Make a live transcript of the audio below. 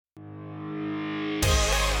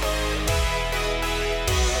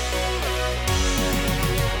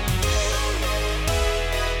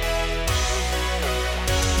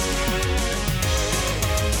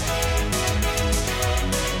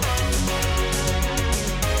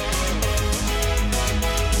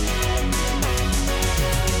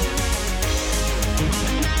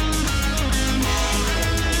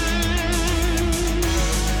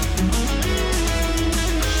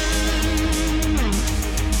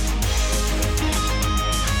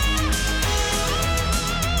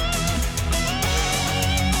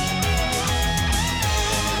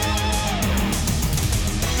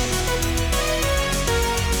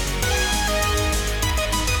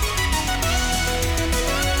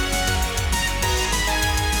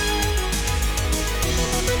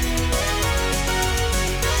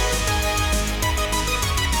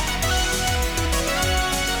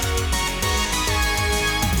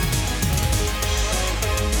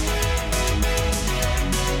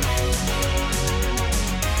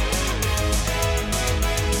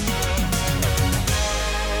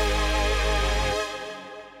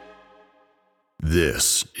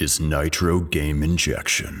is Nitro Game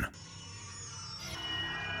Injection.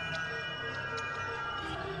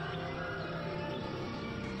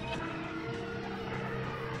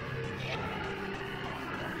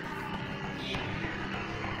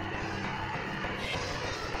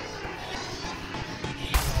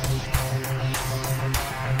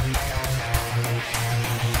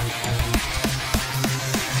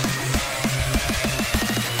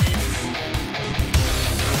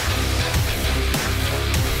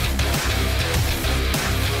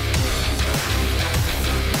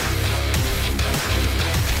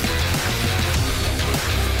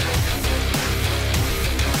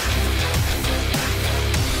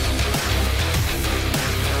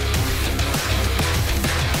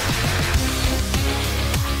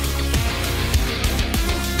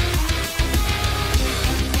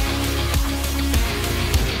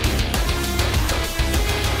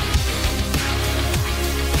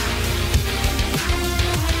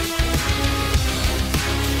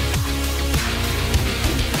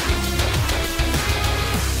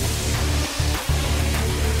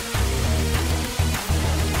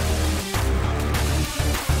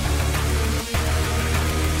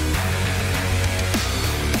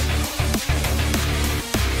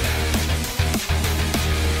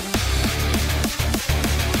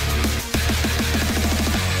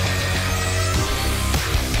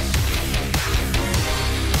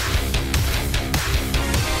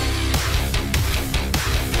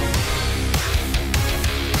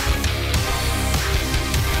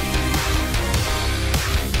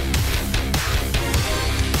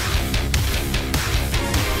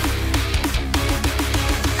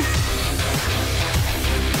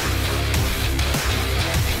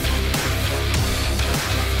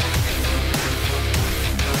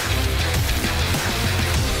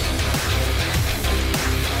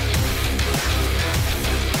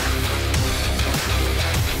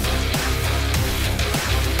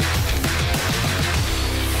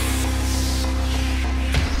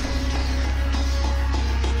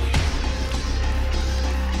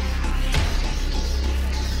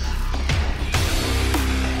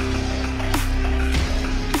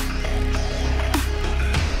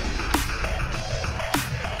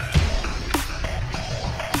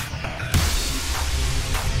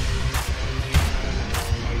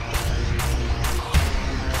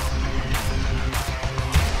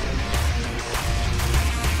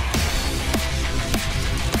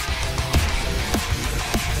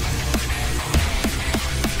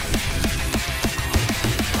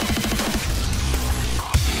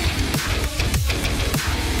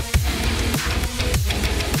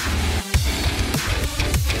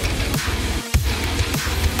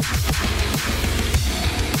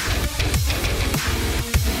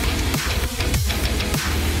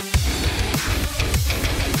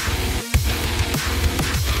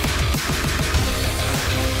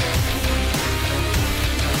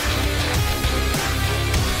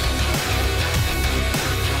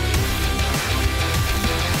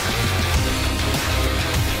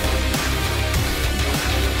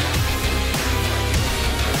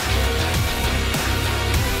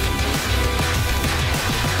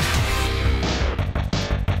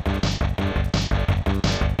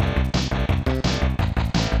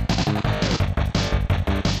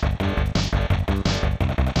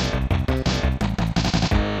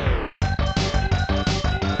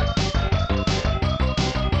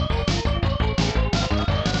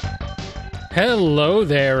 Hello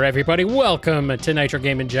there, everybody. Welcome to Nitro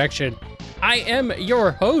Game Injection. I am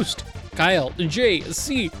your host, Kyle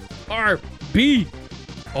JCRB.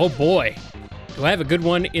 Oh boy, do I have a good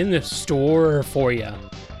one in the store for you.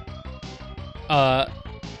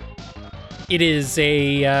 It is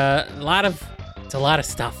a lot of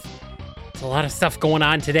stuff. It's a lot of stuff going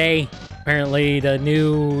on today. Apparently, the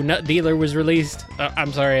new Nut Dealer was released.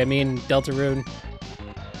 I'm sorry, I mean Deltarune.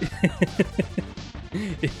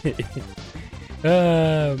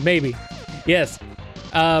 Maybe. Yes.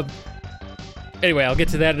 Anyway, I'll get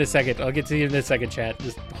to that in a second. I'll get to you in a second, chat.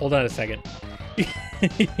 Just hold on a second.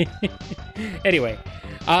 Anyway,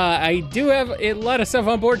 I do have a lot of stuff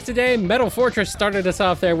on board today. Metal Fortress started us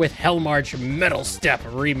off there with Hellmarch Metal Step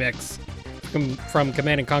Remix from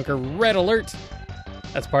Command & Conquer Red Alert.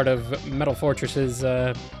 That's part of Metal Fortress's,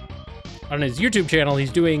 on his YouTube channel,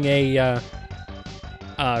 he's doing a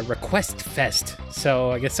Request Fest.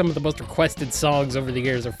 So I guess some of the most requested songs over the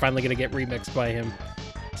years are finally going to get remixed by him.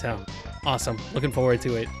 So awesome. Looking forward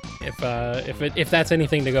to it. If that's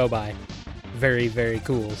anything to go by. Very, very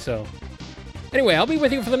cool. So anyway, I'll be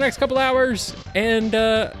with you for the next couple hours, and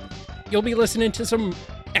you'll be listening to some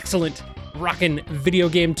excellent rockin' video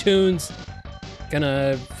game tunes.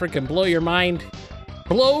 Gonna freaking blow your mind.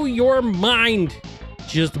 blow your mind.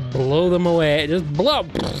 Just blow them away. Just blow.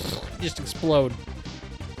 Just explode.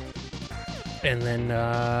 And then,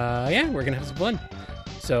 yeah, we're going to have some fun.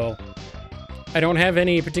 So, I don't have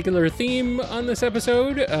any particular theme on this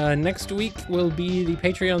episode. Next week will be the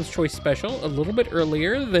Patreon's Choice Special, a little bit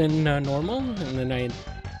earlier than normal, and then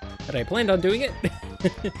I planned on doing it.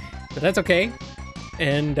 But that's okay.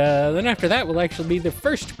 And then after that will actually be the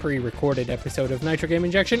first pre-recorded episode of Nitro Game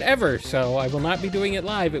Injection ever. So I will not be doing it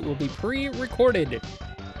live. It will be pre-recorded. It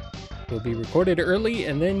will be recorded early,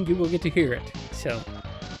 and then you will get to hear it. So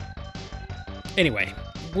anyway,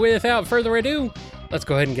 without further ado, let's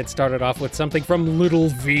go ahead and get started off with something from Little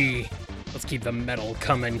V. Let's keep the metal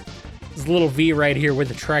coming. This is Little V right here with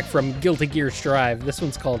a track from Guilty Gear Strive. This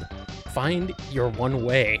one's called Find Your One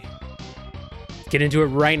Way. Let's get into it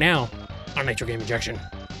right now on Nitro Game Injection.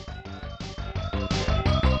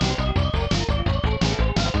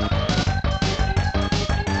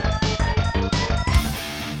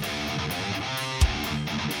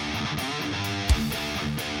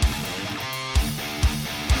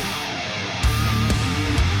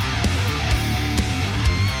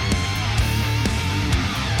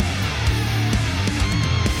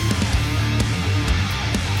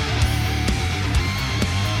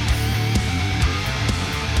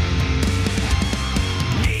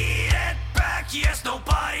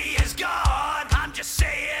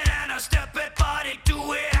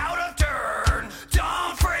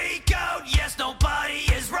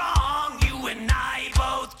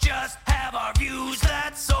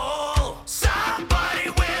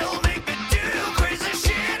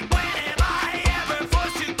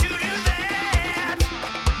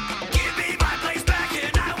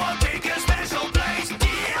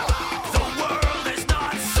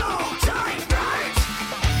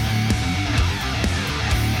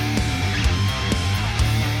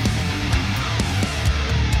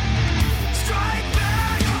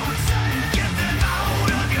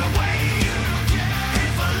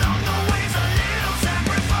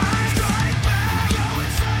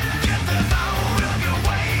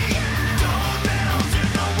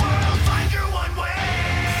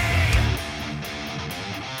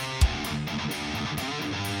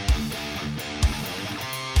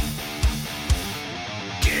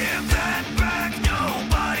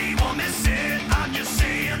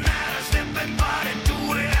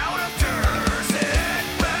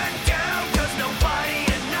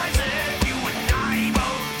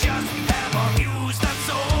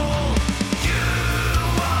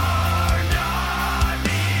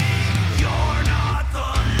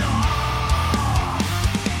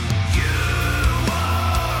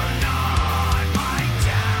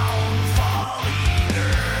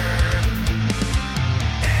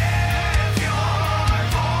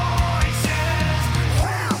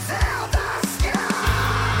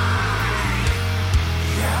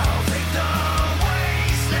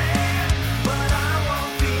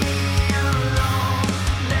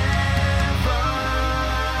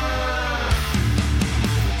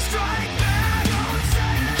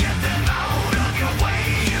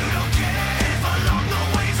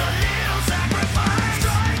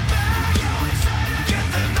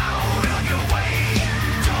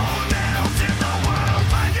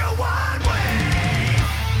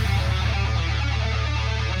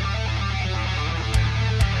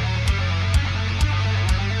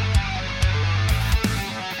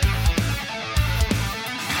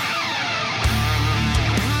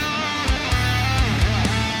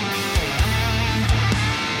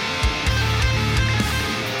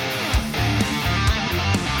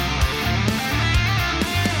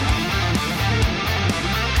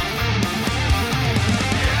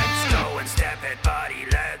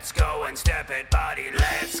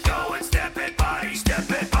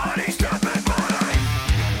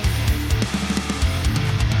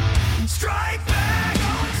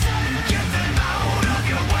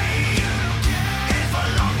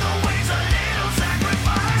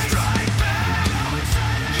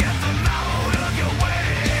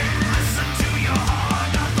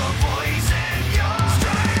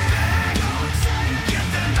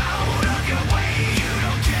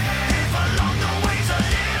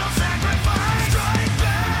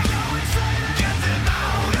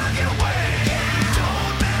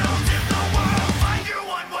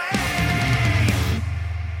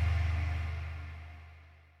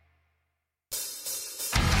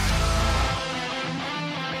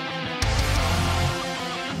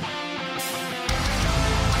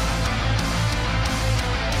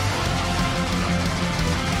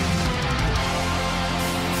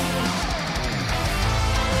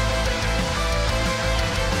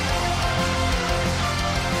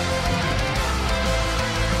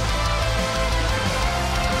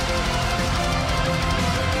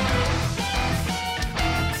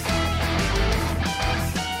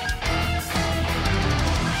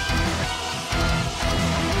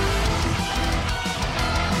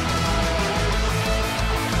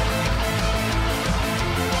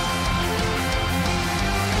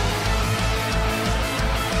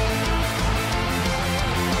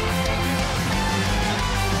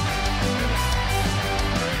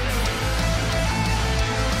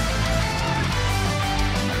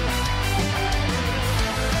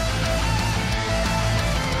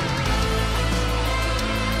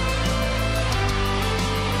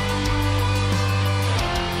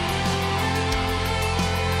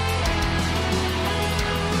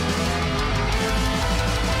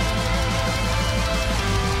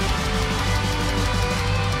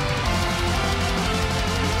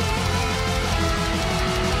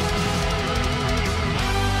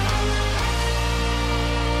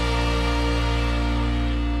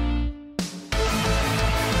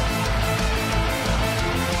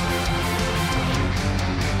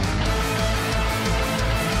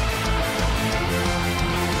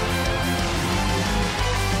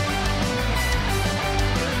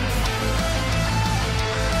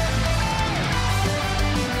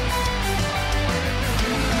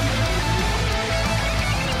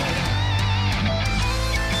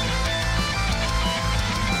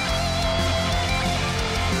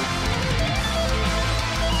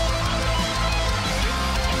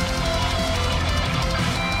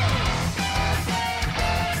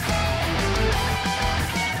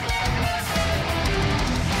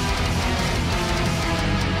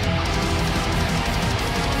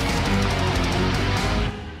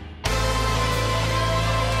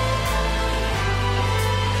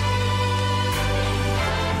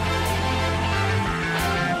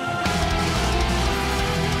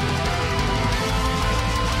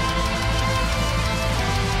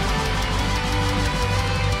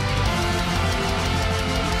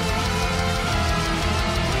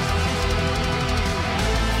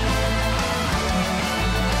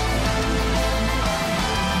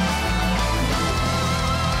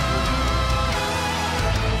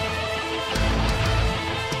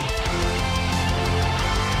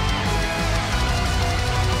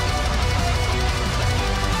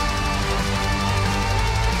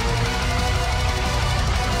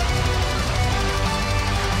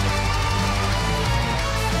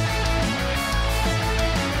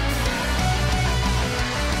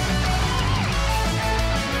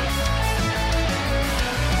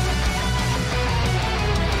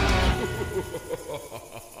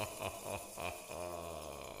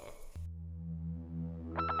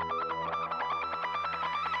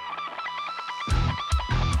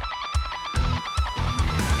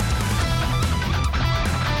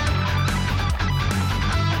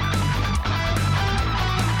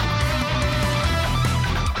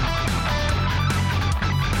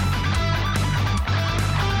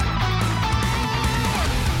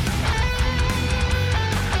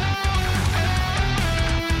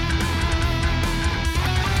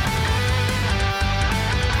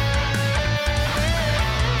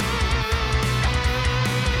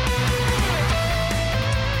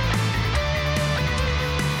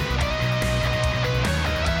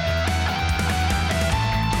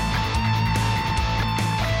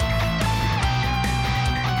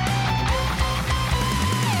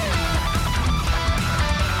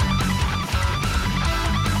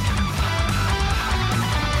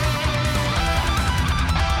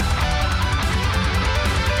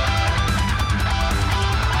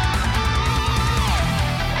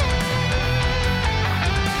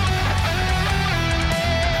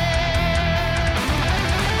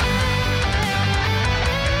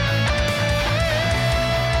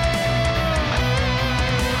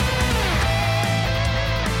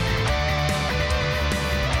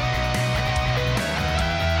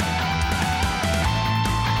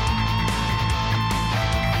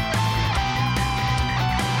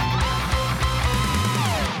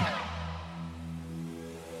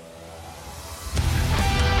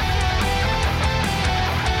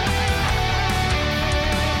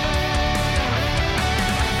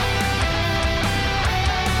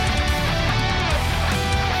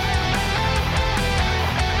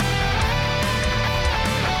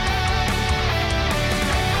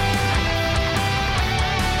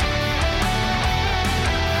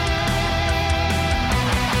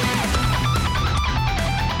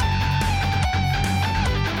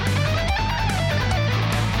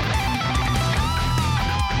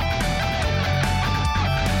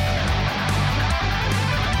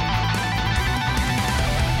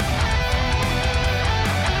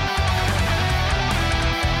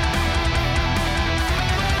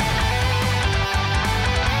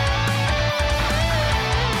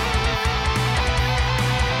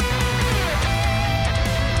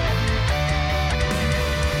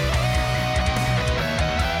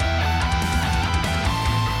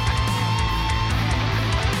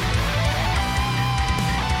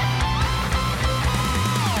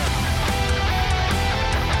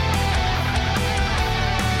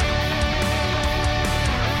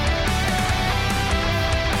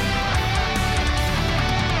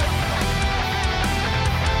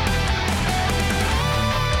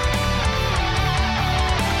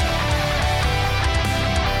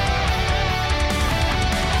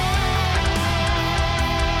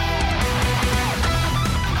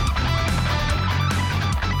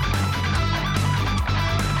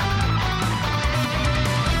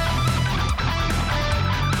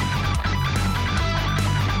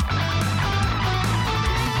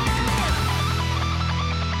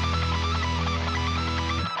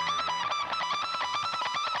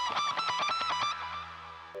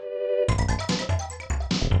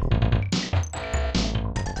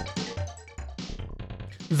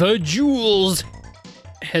 The Jewels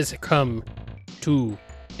has come to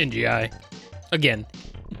NGI. Again,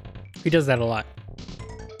 he does that a lot.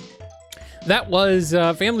 That was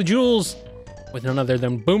Family Jewels with none other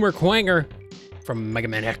than Boomer Quanger from Mega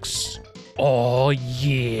Man X. Oh,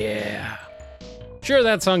 yeah. Sure,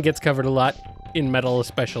 that song gets covered a lot, in metal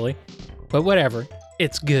especially, but whatever.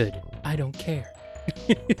 It's good. I don't care.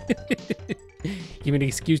 Give me an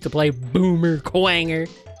excuse to play Boomer Quanger.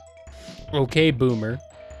 Okay, Boomer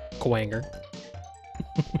Quanger.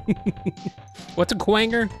 What's a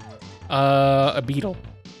quanger? A beetle,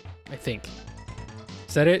 I think.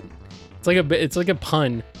 Is that it? It's like a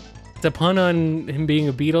pun. It's a pun on him being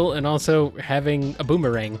a beetle and also having a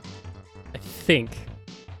boomerang, I think.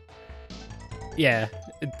 Yeah,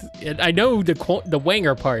 I know the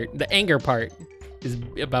wanger part, the anger part, is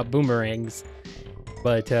about boomerangs,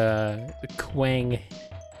 but the quang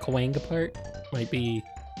part might be.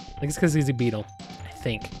 I think it's because he's a beetle. I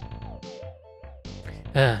think.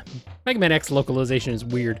 Mega Man X localization is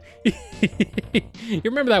weird. You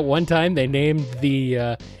remember that one time they named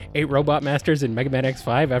the 8 Robot Masters in Mega Man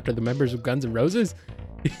X5 after the members of Guns N' Roses?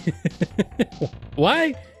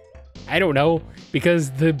 Why? I don't know.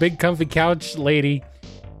 Because the big comfy couch lady's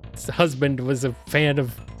husband was a fan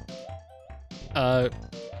of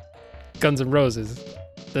Guns N' Roses.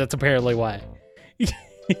 That's apparently why.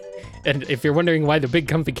 And if you're wondering why the big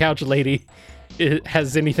comfy couch lady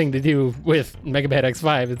has anything to do with Mega Man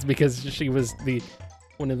X5, it's because she was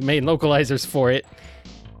one of the main localizers for it,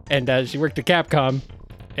 and she worked at Capcom,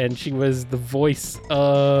 and she was the voice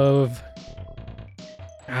of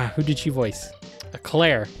who did she voice?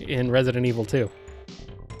 Claire in Resident Evil 2.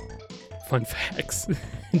 Fun facts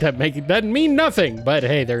that doesn't mean nothing, but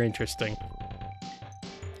hey, they're interesting.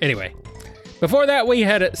 Anyway, before that we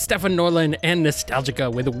had Stefan Norlin and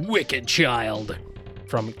Nostalgica with Wicked Child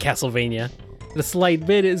from Castlevania. The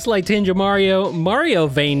slight tinge of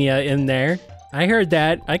Mario-vania in there. I heard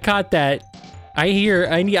that. I caught that. I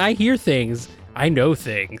hear things. I know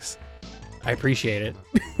things. I appreciate it.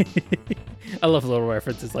 I love little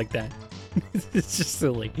references like that. It's just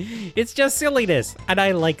silly. It's just silliness, and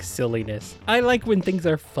I like silliness. I like when things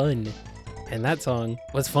are fun, and that song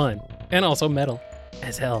was fun, and also metal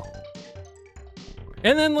as hell.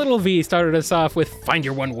 And then Little V started us off with Find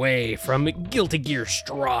Your One Way from Guilty Gear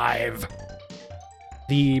Strive.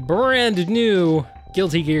 The brand new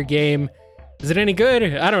Guilty Gear game. Is it any good?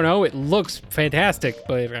 I don't know. It looks fantastic,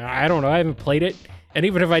 but I don't know. I haven't played it. And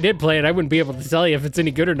even if I did play it, I wouldn't be able to tell you if it's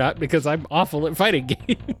any good or not because I'm awful at fighting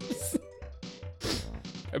games.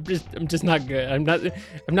 I'm just not good. I'm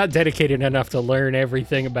not dedicated enough to learn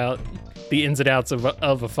everything about the ins and outs of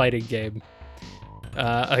a fighting game.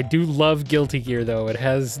 I do love Guilty Gear though. It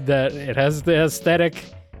has the aesthetic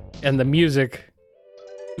and the music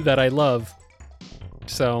that I love.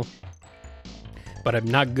 So, but I'm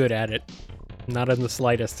not good at it. Not in the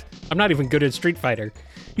slightest. I'm not even good at Street Fighter.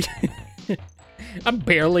 I'm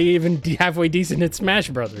barely even halfway decent at Smash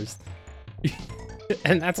Brothers.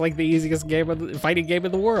 And that's like the easiest fighting game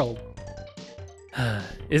in the world.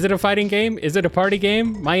 Is it a fighting game? Is it a party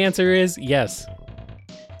game? My answer is yes.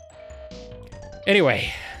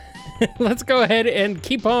 Anyway, let's go ahead and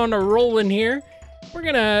keep on rolling here. We're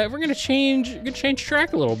gonna change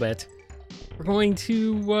track a little bit. We're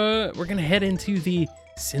gonna head into the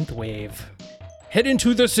synthwave. Head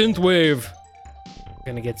into the synthwave. We're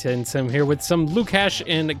gonna get in some here with some Lukash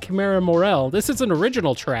and Chimera Morel. This is an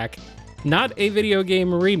original track, not a video game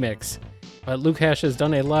remix. But Lukash has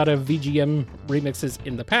done a lot of VGM remixes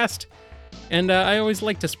in the past, and I always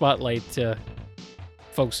like to spotlight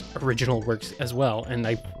folks' original works as well, and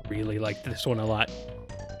I really liked this one a lot.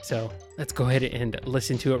 So let's go ahead and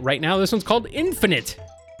listen to it right now. This one's called Infinite,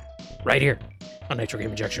 right here on Nitro Game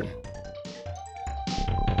Injection.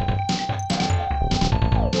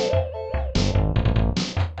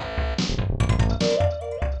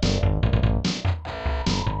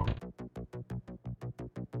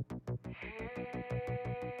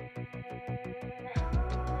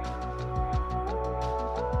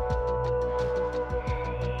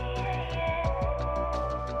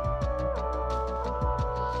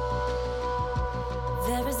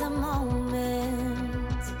 There is a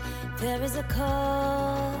moment, there is a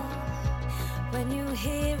call. When you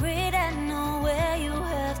hear it and know where you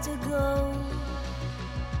have to go.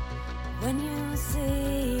 When you see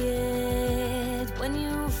it, when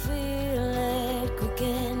you feel it,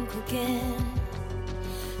 quicken,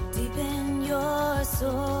 deep in your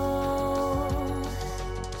soul.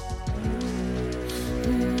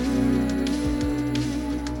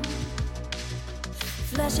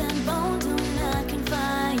 Flesh and bone do not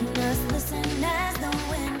confine us. Listen as the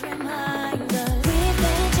wind reminds us. We've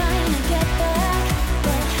been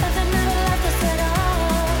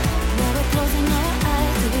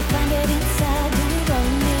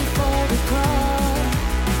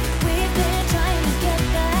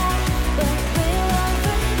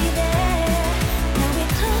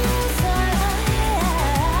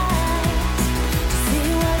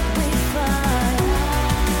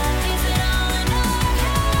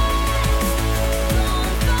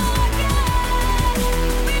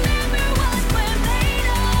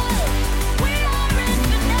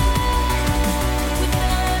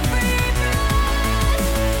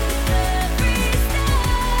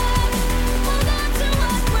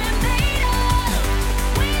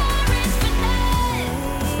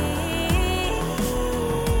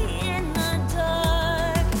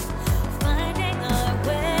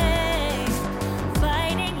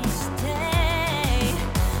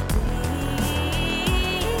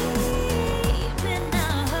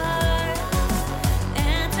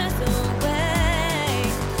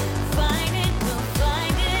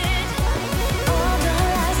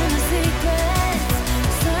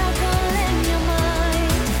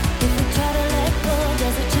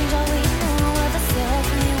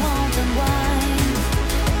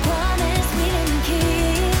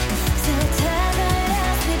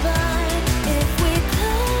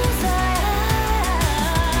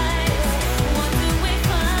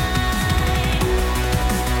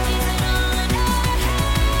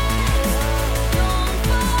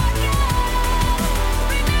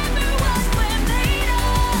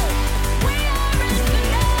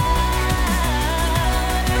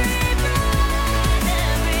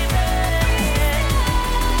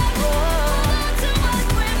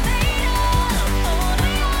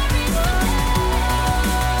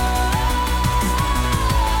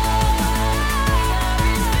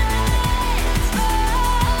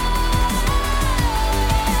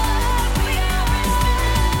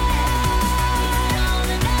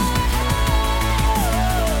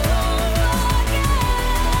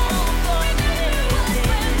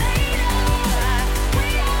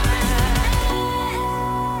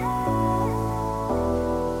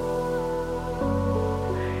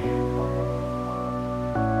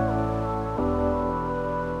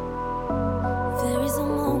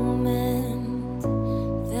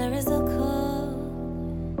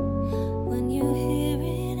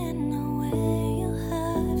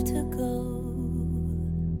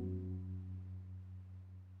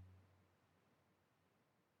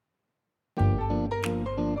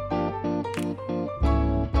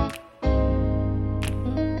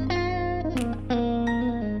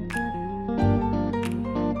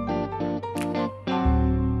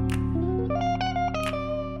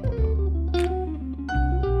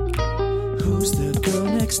Who's the girl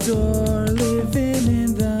next door living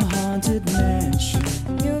in the haunted mansion?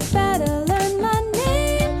 You better learn my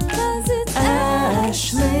name, 'cause it's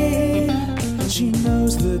Ashley. She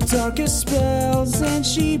knows the darkest spells and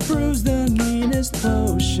she brews the meanest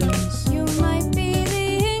potions. You might be the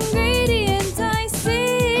ingredient I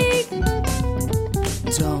seek.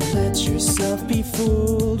 Don't let yourself be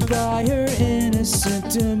fooled by her innocent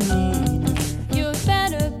demeanor. You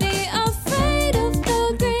better be afraid of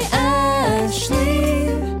the great Ashley,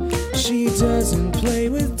 she doesn't play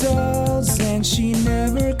with dolls and she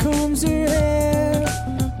never combs her hair.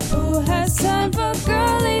 Who has time for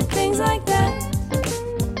girly things like that?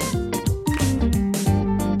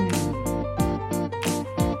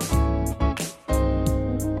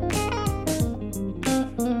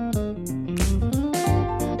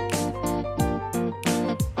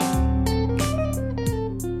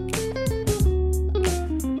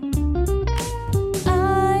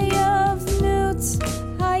 Eye of Newt,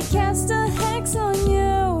 I cast a hex on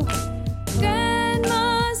you.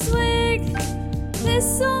 Grandma's wig,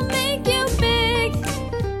 this'll make you big.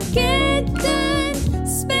 Get done,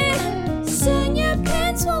 spit, soon your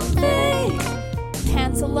pants won't fit.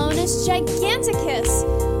 Pants alone is giganticus.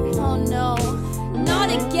 Oh no, not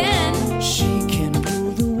again. She can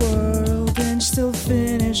rule the world and still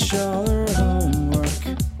finish all her homework.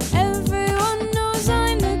 Everyone knows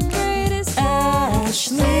I'm the greatest.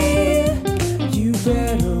 Ashley, you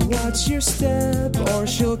better watch your step or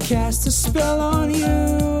she'll cast a spell on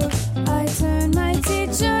you. I turn my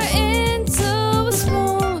teacher into a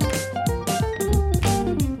spoon.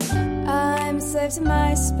 I'm a slave to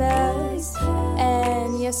my spells,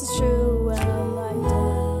 and yes, it's true. Well, I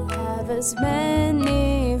don't have as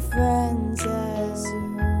many friends as you,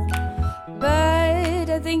 but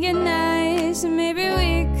I think you're nice, and maybe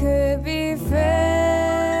we could be friends.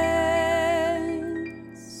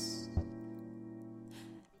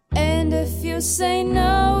 And if you say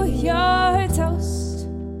no, you're toast.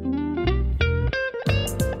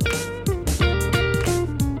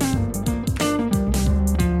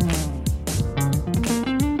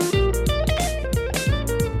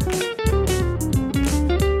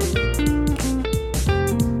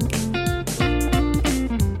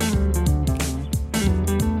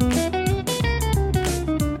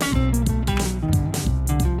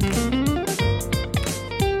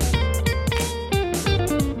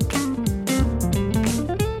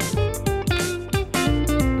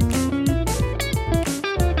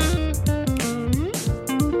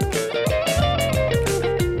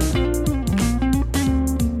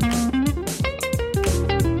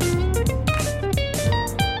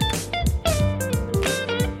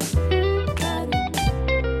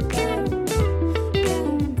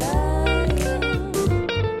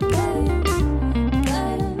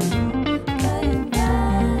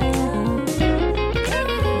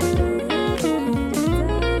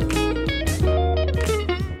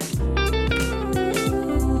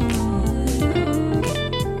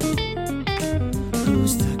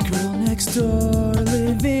 Who's the girl next door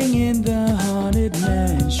living in the haunted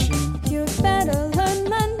mansion? You better learn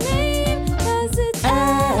my name, 'cause it's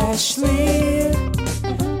Ashley,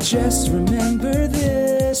 just remember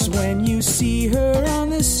this when you see her on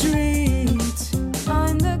the street.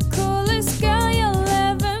 I'm the coolest girl you'll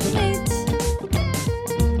ever meet.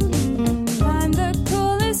 I'm the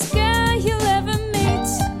coolest girl you'll ever meet.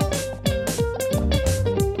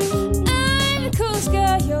 I'm the coolest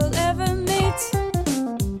girl you'll ever meet.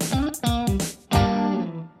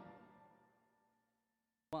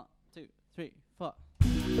 1, 2, 3, 4.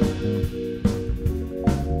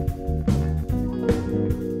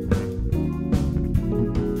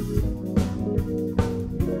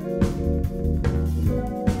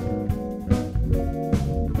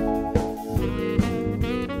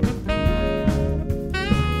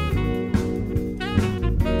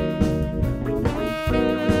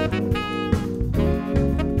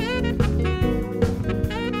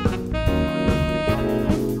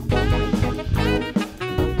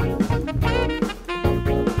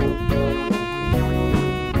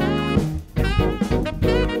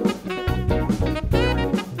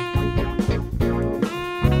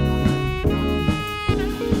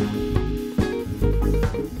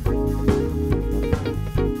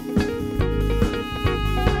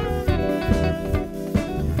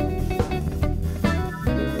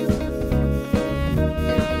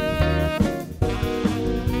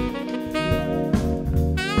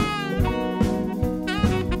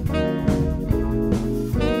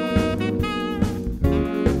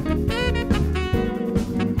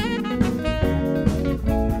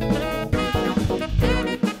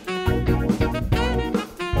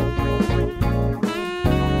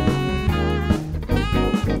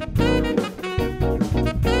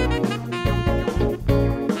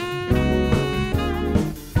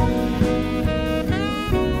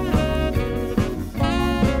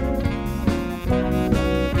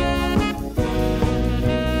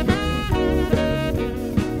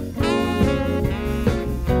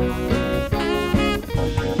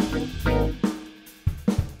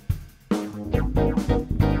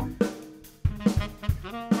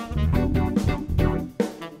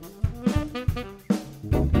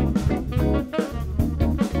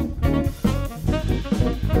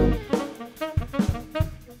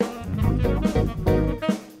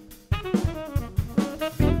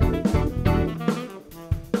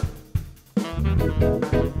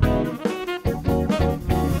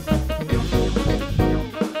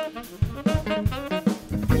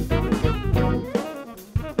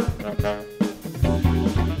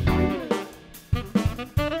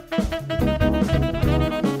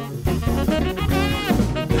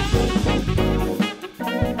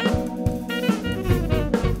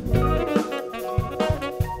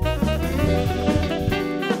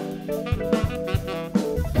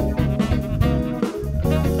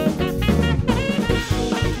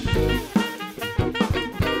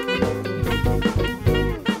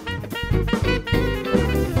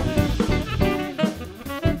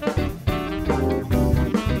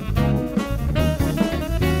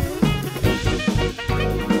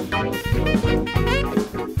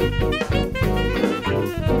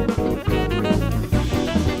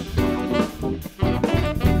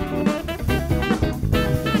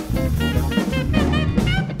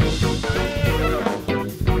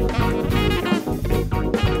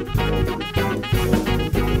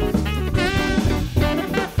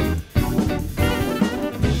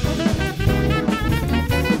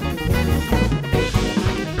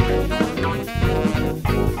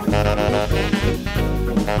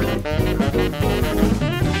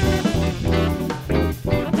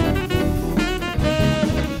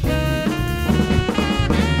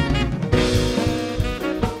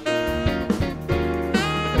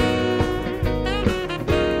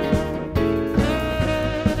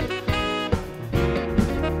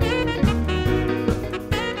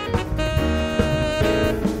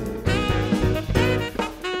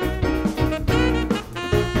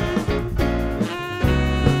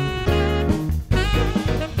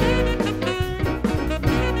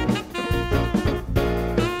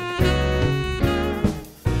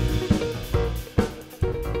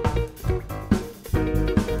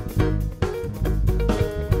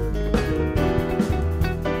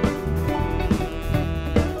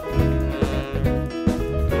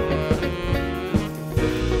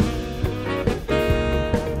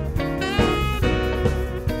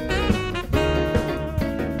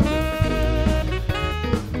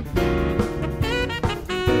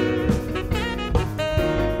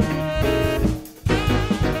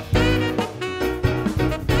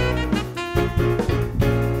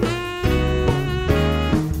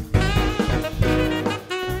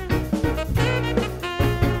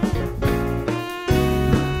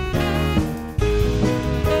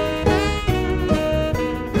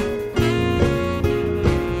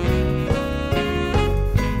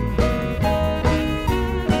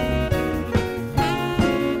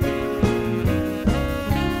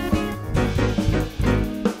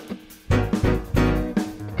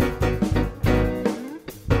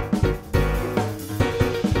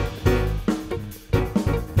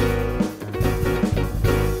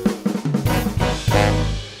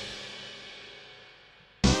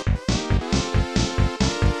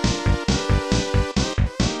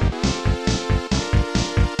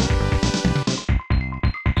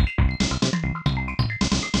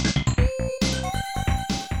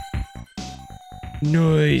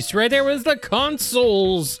 Nice. Right there was the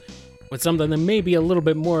consoles, with something that may be a little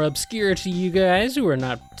bit more obscure to you guys who are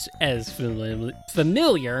not as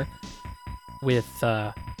familiar with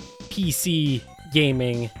PC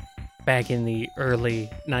gaming back in the early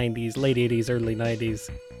 90s, late 80s, early 90s.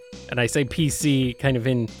 And I say PC kind of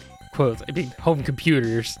in quotes. I mean home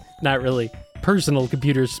computers, not really personal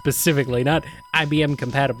computers specifically, not IBM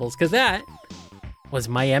compatibles, because that was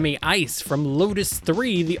Miami Ice from Lotus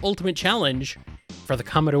 3, the ultimate challenge for the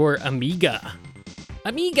Commodore Amiga.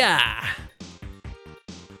 Amiga!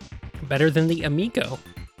 Better than the Amigo.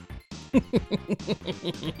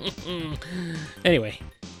 Anyway,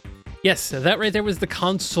 yes, that right there was the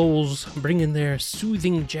consoles bringing their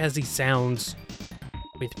soothing jazzy sounds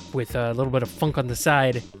with a little bit of funk on the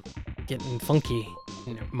side, getting funky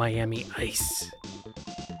in Miami Ice.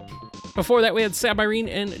 Before that, we had Sabirine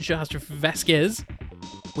and Josh Vasquez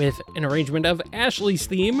with an arrangement of Ashley's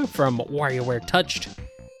theme from WarioWare Touched,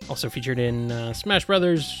 also featured in Smash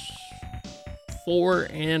Brothers 4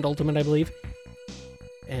 and Ultimate, I believe.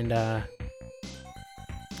 And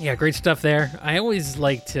yeah, great stuff there. I always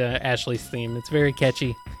liked Ashley's theme. It's very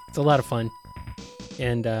catchy. It's a lot of fun.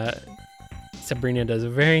 And Sabrina does a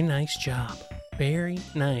very nice job. Very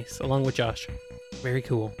nice, along with Josh. Very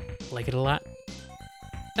cool. Like it a lot.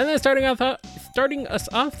 And then starting us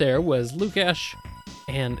off there was Lukash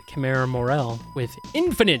and Chimera Morel with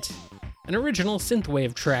Infinite, an original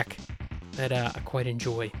synthwave track that I quite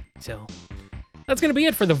enjoy. So that's going to be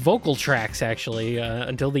it for the vocal tracks, actually,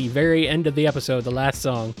 until the very end of the episode. The last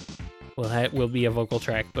song will be a vocal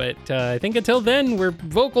track. But I think until then, we're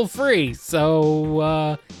vocal free.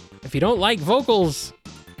 So If you don't like vocals,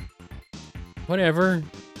 whatever.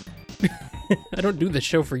 I don't do this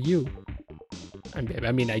show for you.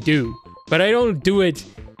 I mean, I do, but I don't do it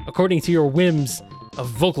according to your whims of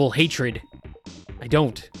vocal hatred. I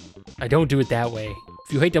don't do it that way.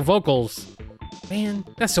 If you hate the vocals, man,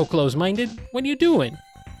 that's so close-minded. What are you doing?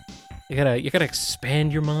 You gotta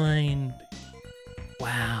expand your mind.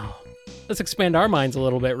 Wow. Let's expand our minds a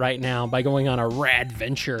little bit right now by going on a rad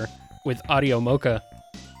venture with Audio Mocha.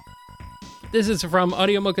 This is from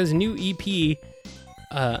Audio Mocha's new EP,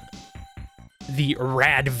 The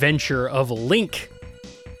Rad Venture of Link,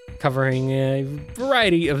 covering a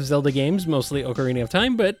variety of Zelda games, mostly Ocarina of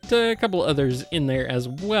Time, but a couple others in there as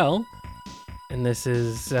well. And this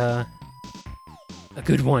is a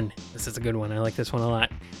good one. This is a good one. I like this one a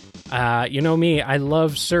lot. You know me, I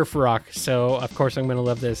love surf rock, so of course I'm going to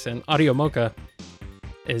love this. And Audio Mocha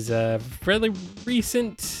is a fairly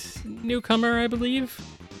recent newcomer, I believe.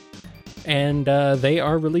 And they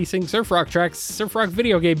are releasing surf rock tracks, surf rock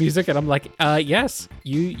video game music, and I'm like, yes,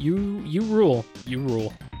 you rule. You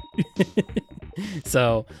rule.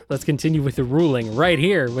 So let's continue with the ruling right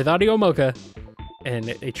here with Audio Mocha and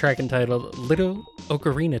a track entitled Little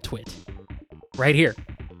Ocarina Twit, right here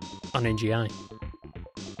on NGI.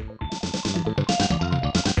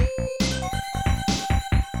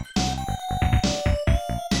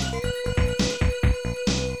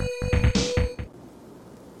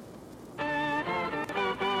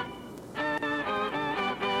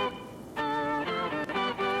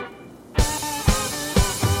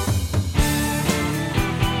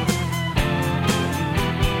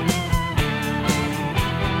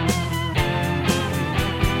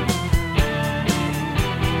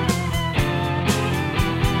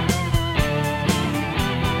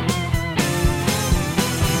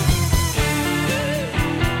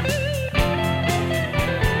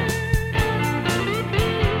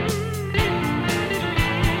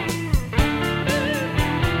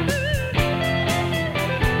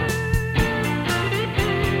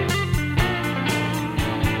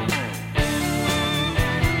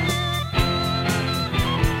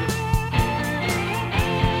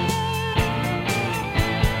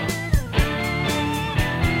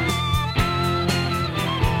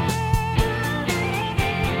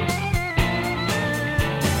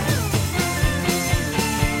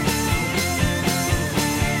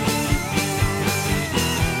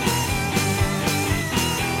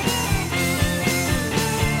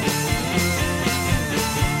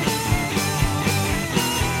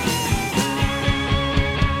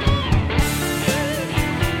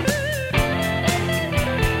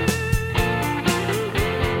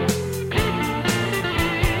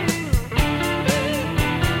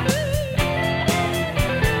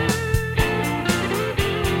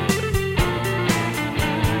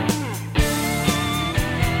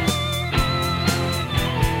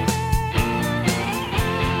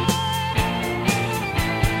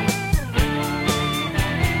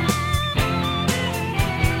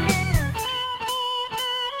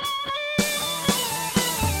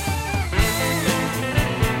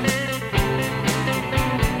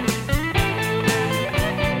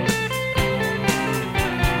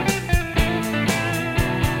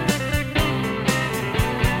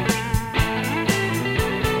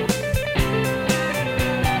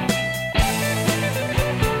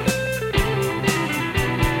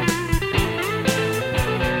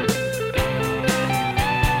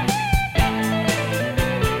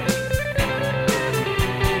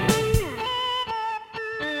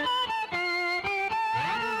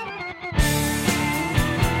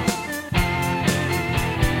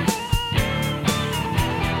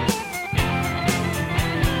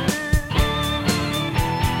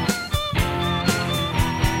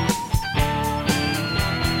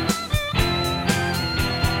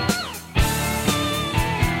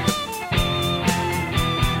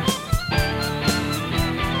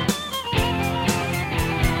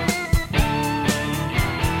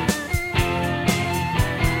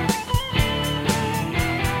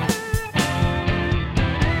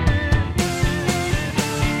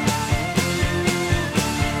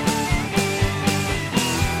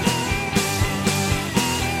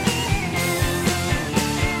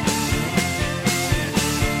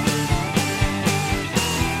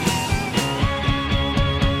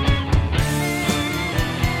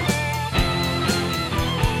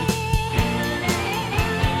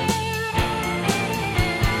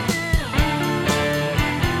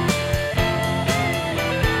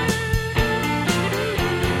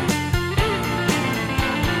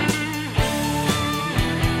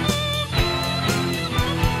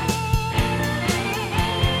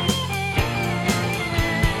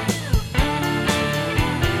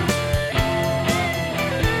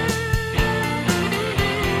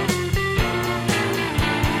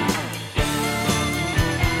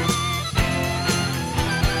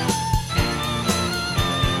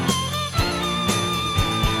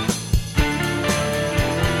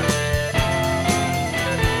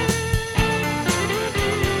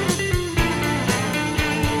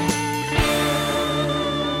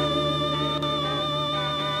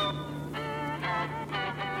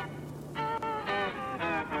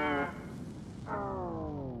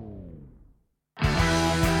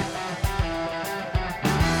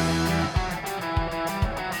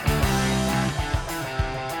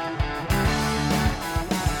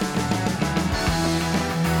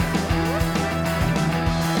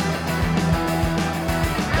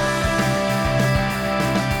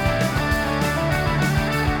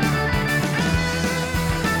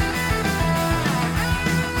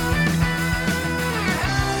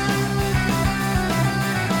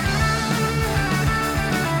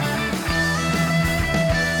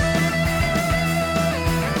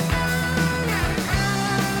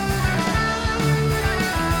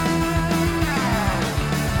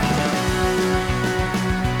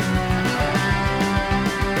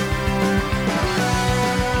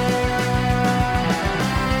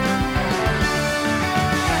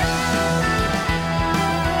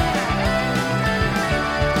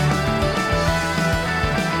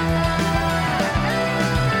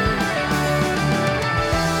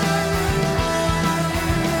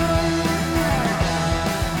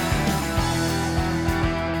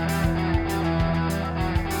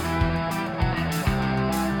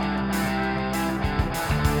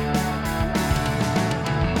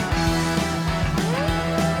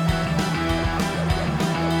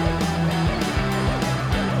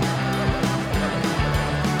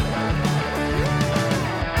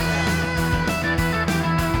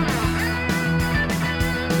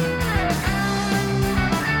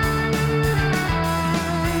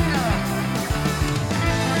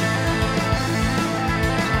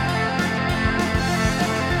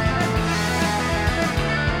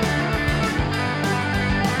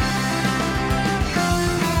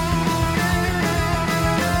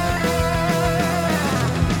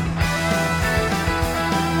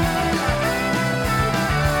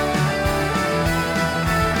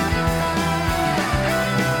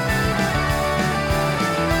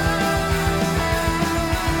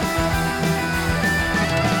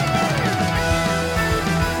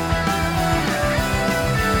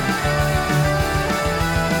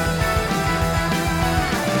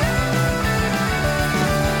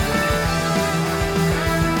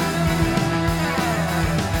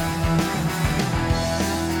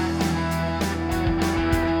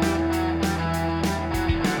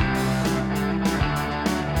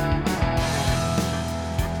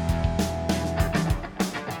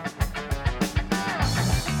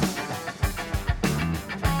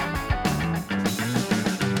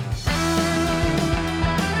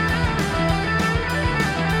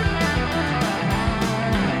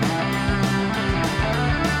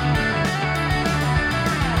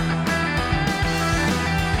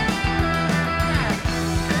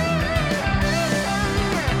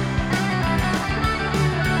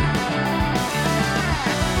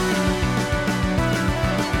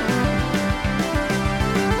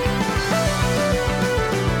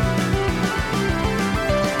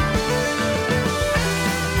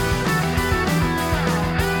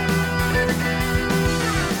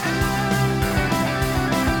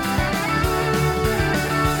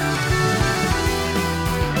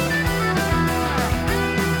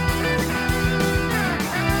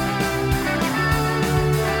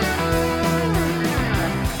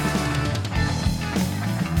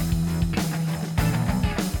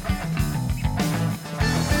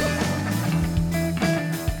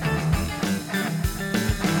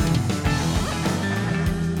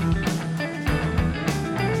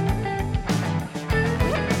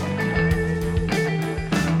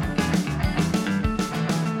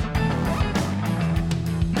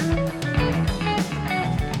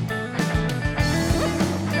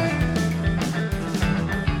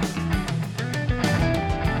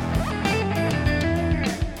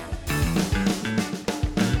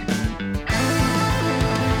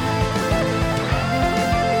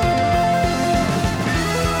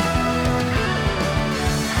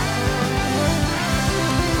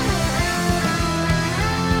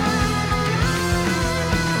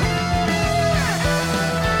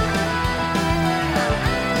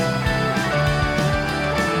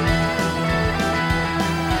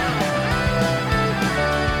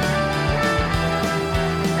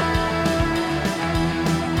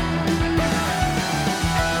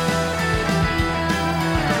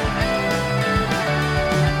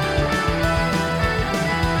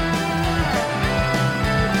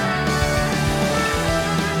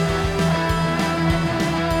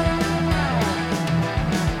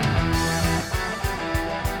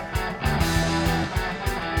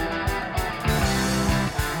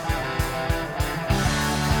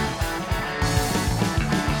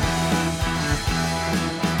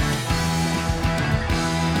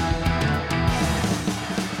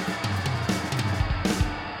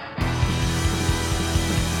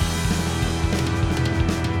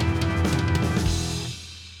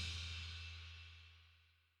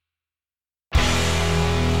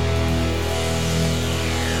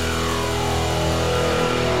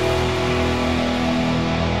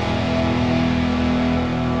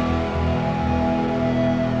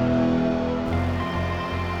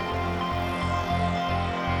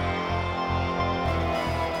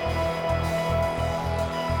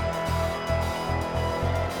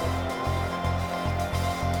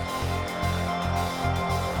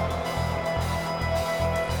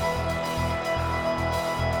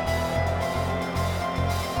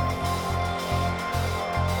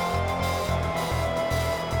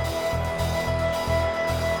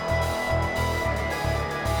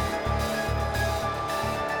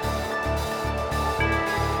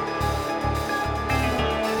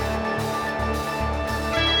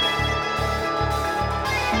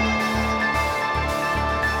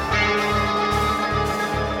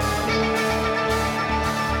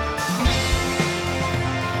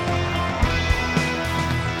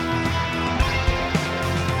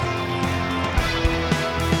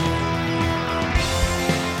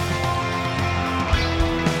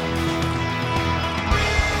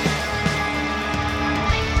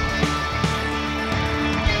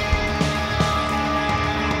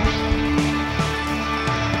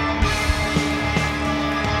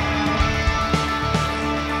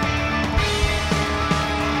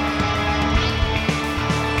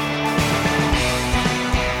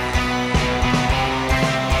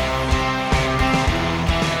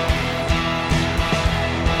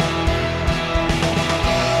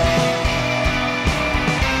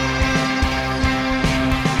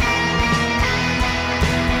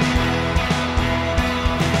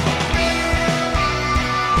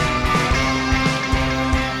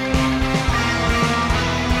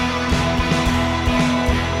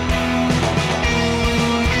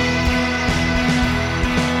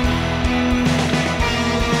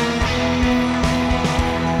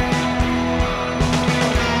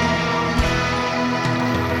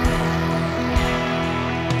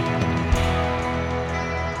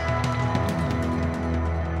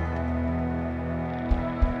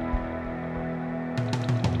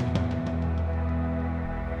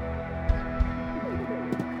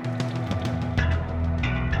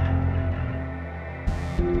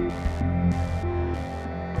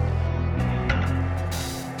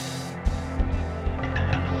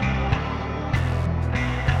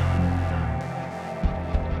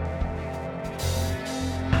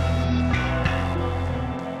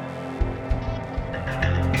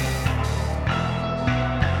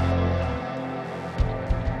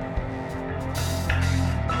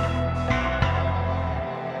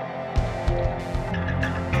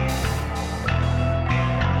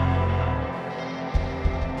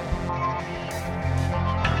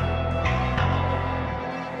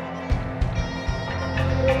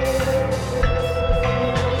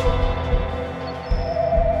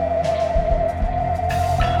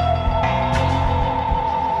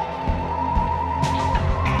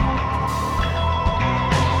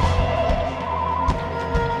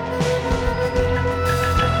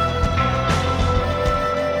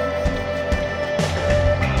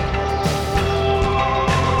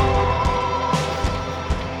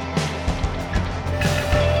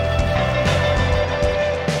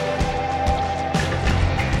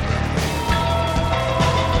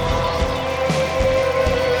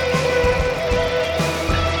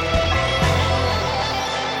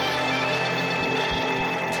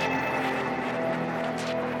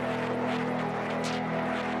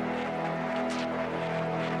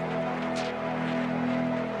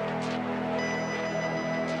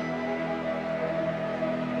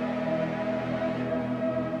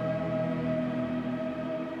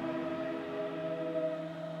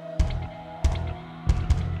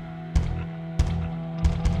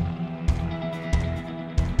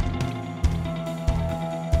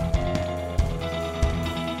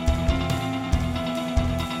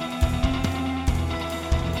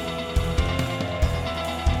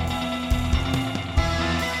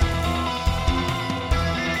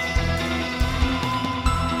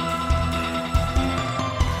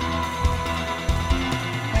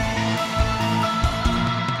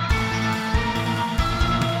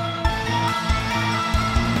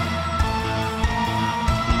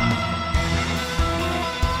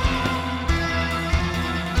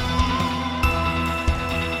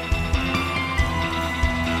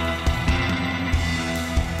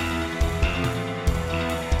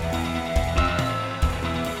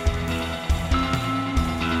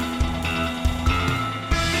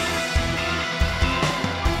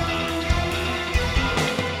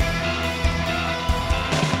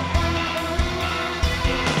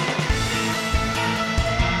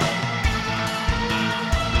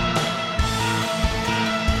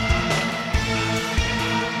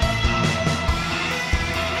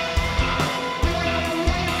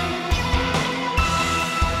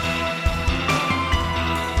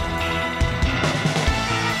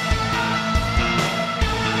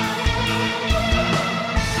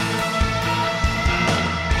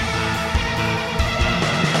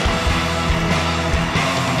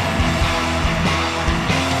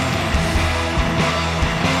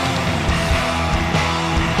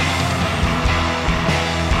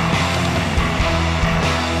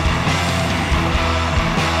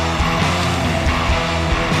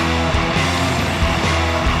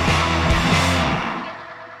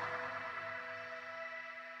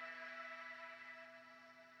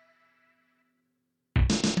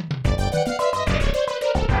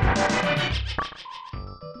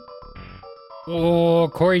 Oh,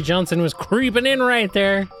 Corey Johnson was creeping in right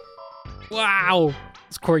there. Wow.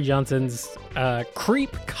 It's Corey Johnson's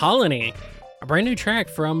Creep Colony. A brand new track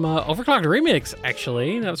from Overclocked Remix,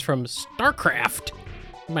 actually. That was from StarCraft.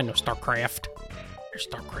 You might know StarCraft. Or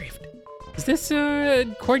StarCraft. Is this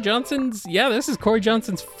Corey Johnson's? Yeah, this is Corey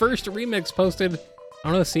Johnson's first remix posted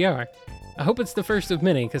on OCR. I hope it's the first of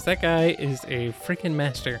many, because that guy is a freaking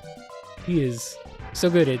master. He is so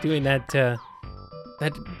good at doing that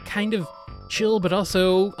that kind of chill, but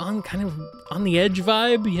also kind of on the edge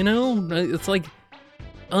vibe, you know? It's like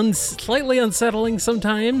slightly unsettling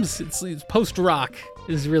sometimes. It's post-rock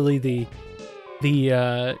is really the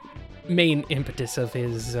main impetus of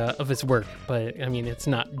his work, but I mean, it's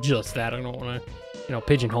not just that. I don't want to,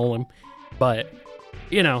 pigeonhole him, but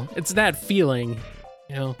it's that feeling,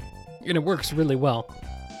 and it works really well.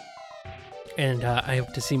 And I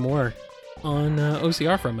hope to see more on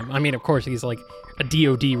OCR from him. I mean, of course, he's like a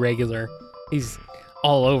DoD regular. He's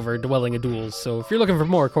all over Dwelling of Duels. So if you're looking for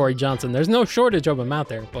more Corey Johnson, there's no shortage of him out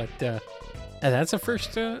there. But that's a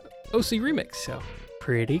first OC remix, so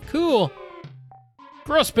pretty cool.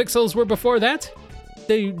 Gross Pixels were before that.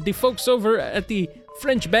 The folks over at the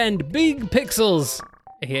French band Big Pixels,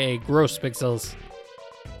 aka Gross Pixels,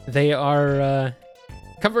 they are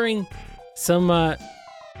covering some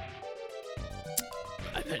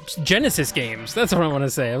Genesis games. That's what I want to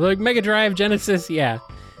say. Like Mega Drive, Genesis, yeah.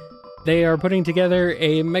 They are putting together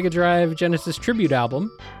a Mega Drive Genesis tribute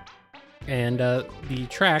album. And the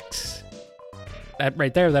tracks, that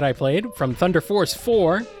right there that I played, from Thunder Force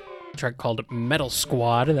 4, a track called Metal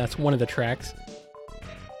Squad, that's one of the tracks.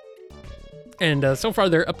 And so far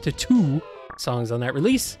they're up to 2 songs on that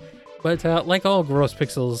release. But like all Gross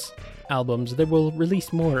Pixels albums, they will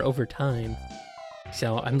release more over time.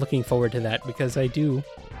 So I'm looking forward to that because I do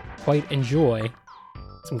quite enjoy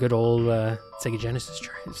some good old Sega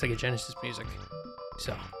Genesis music.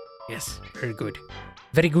 So, yes, very good.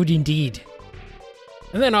 Very good indeed.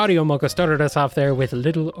 And then Audio Mocha started us off there with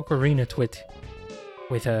Little Ocarina Twit,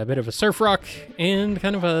 with a bit of a surf rock and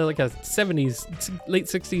kind of like a 70s, late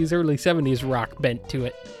 60s, early 70s rock bent to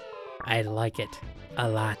it. I like it a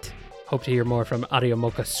lot. Hope to hear more from Audio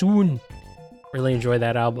Mocha soon. Really enjoy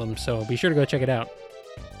that album, so be sure to go check it out.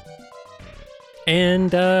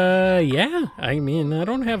 And yeah, I mean, I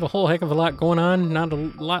don't have a whole heck of a lot going on, not a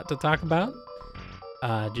lot to talk about.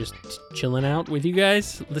 Just chilling out with you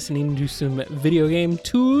guys, listening to some video game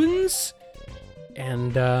tunes,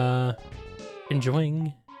 and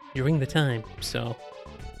enjoying the time. So,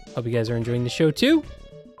 hope you guys are enjoying the show too.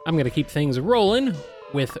 I'm gonna keep things rolling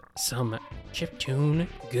with some chiptune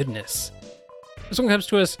goodness. This one comes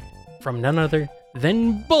to us from none other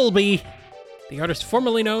than Bulby, the artist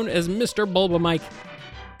formerly known as Mr. Bulbamike.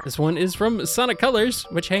 This one is from Sonic Colors,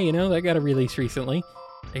 which, hey, that got a release recently.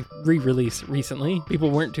 A re-release recently.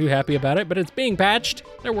 People weren't too happy about it, but it's being patched.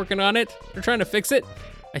 They're working on it. They're trying to fix it.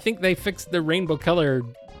 I think they fixed the rainbow color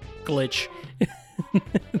glitch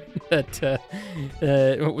that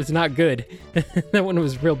was not good. That one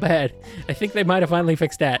was real bad. I think they might have finally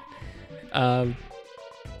fixed that.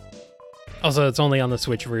 Also, it's only on the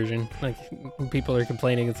Switch version. Like, people are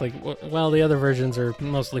complaining. It's like, well, the other versions are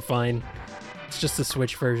mostly fine. It's just the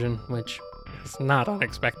Switch version, which is not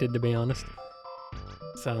unexpected, to be honest.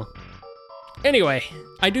 So, anyway,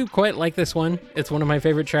 I do quite like this one. It's one of my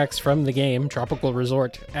favorite tracks from the game, Tropical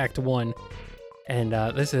Resort Act 1. And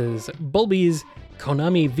this is Bulby's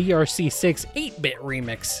Konami VRC6 8-bit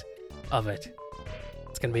remix of it.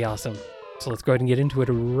 It's going to be awesome. So let's go ahead and get into it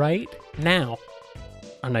right now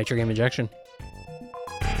on Nitro Game Injection.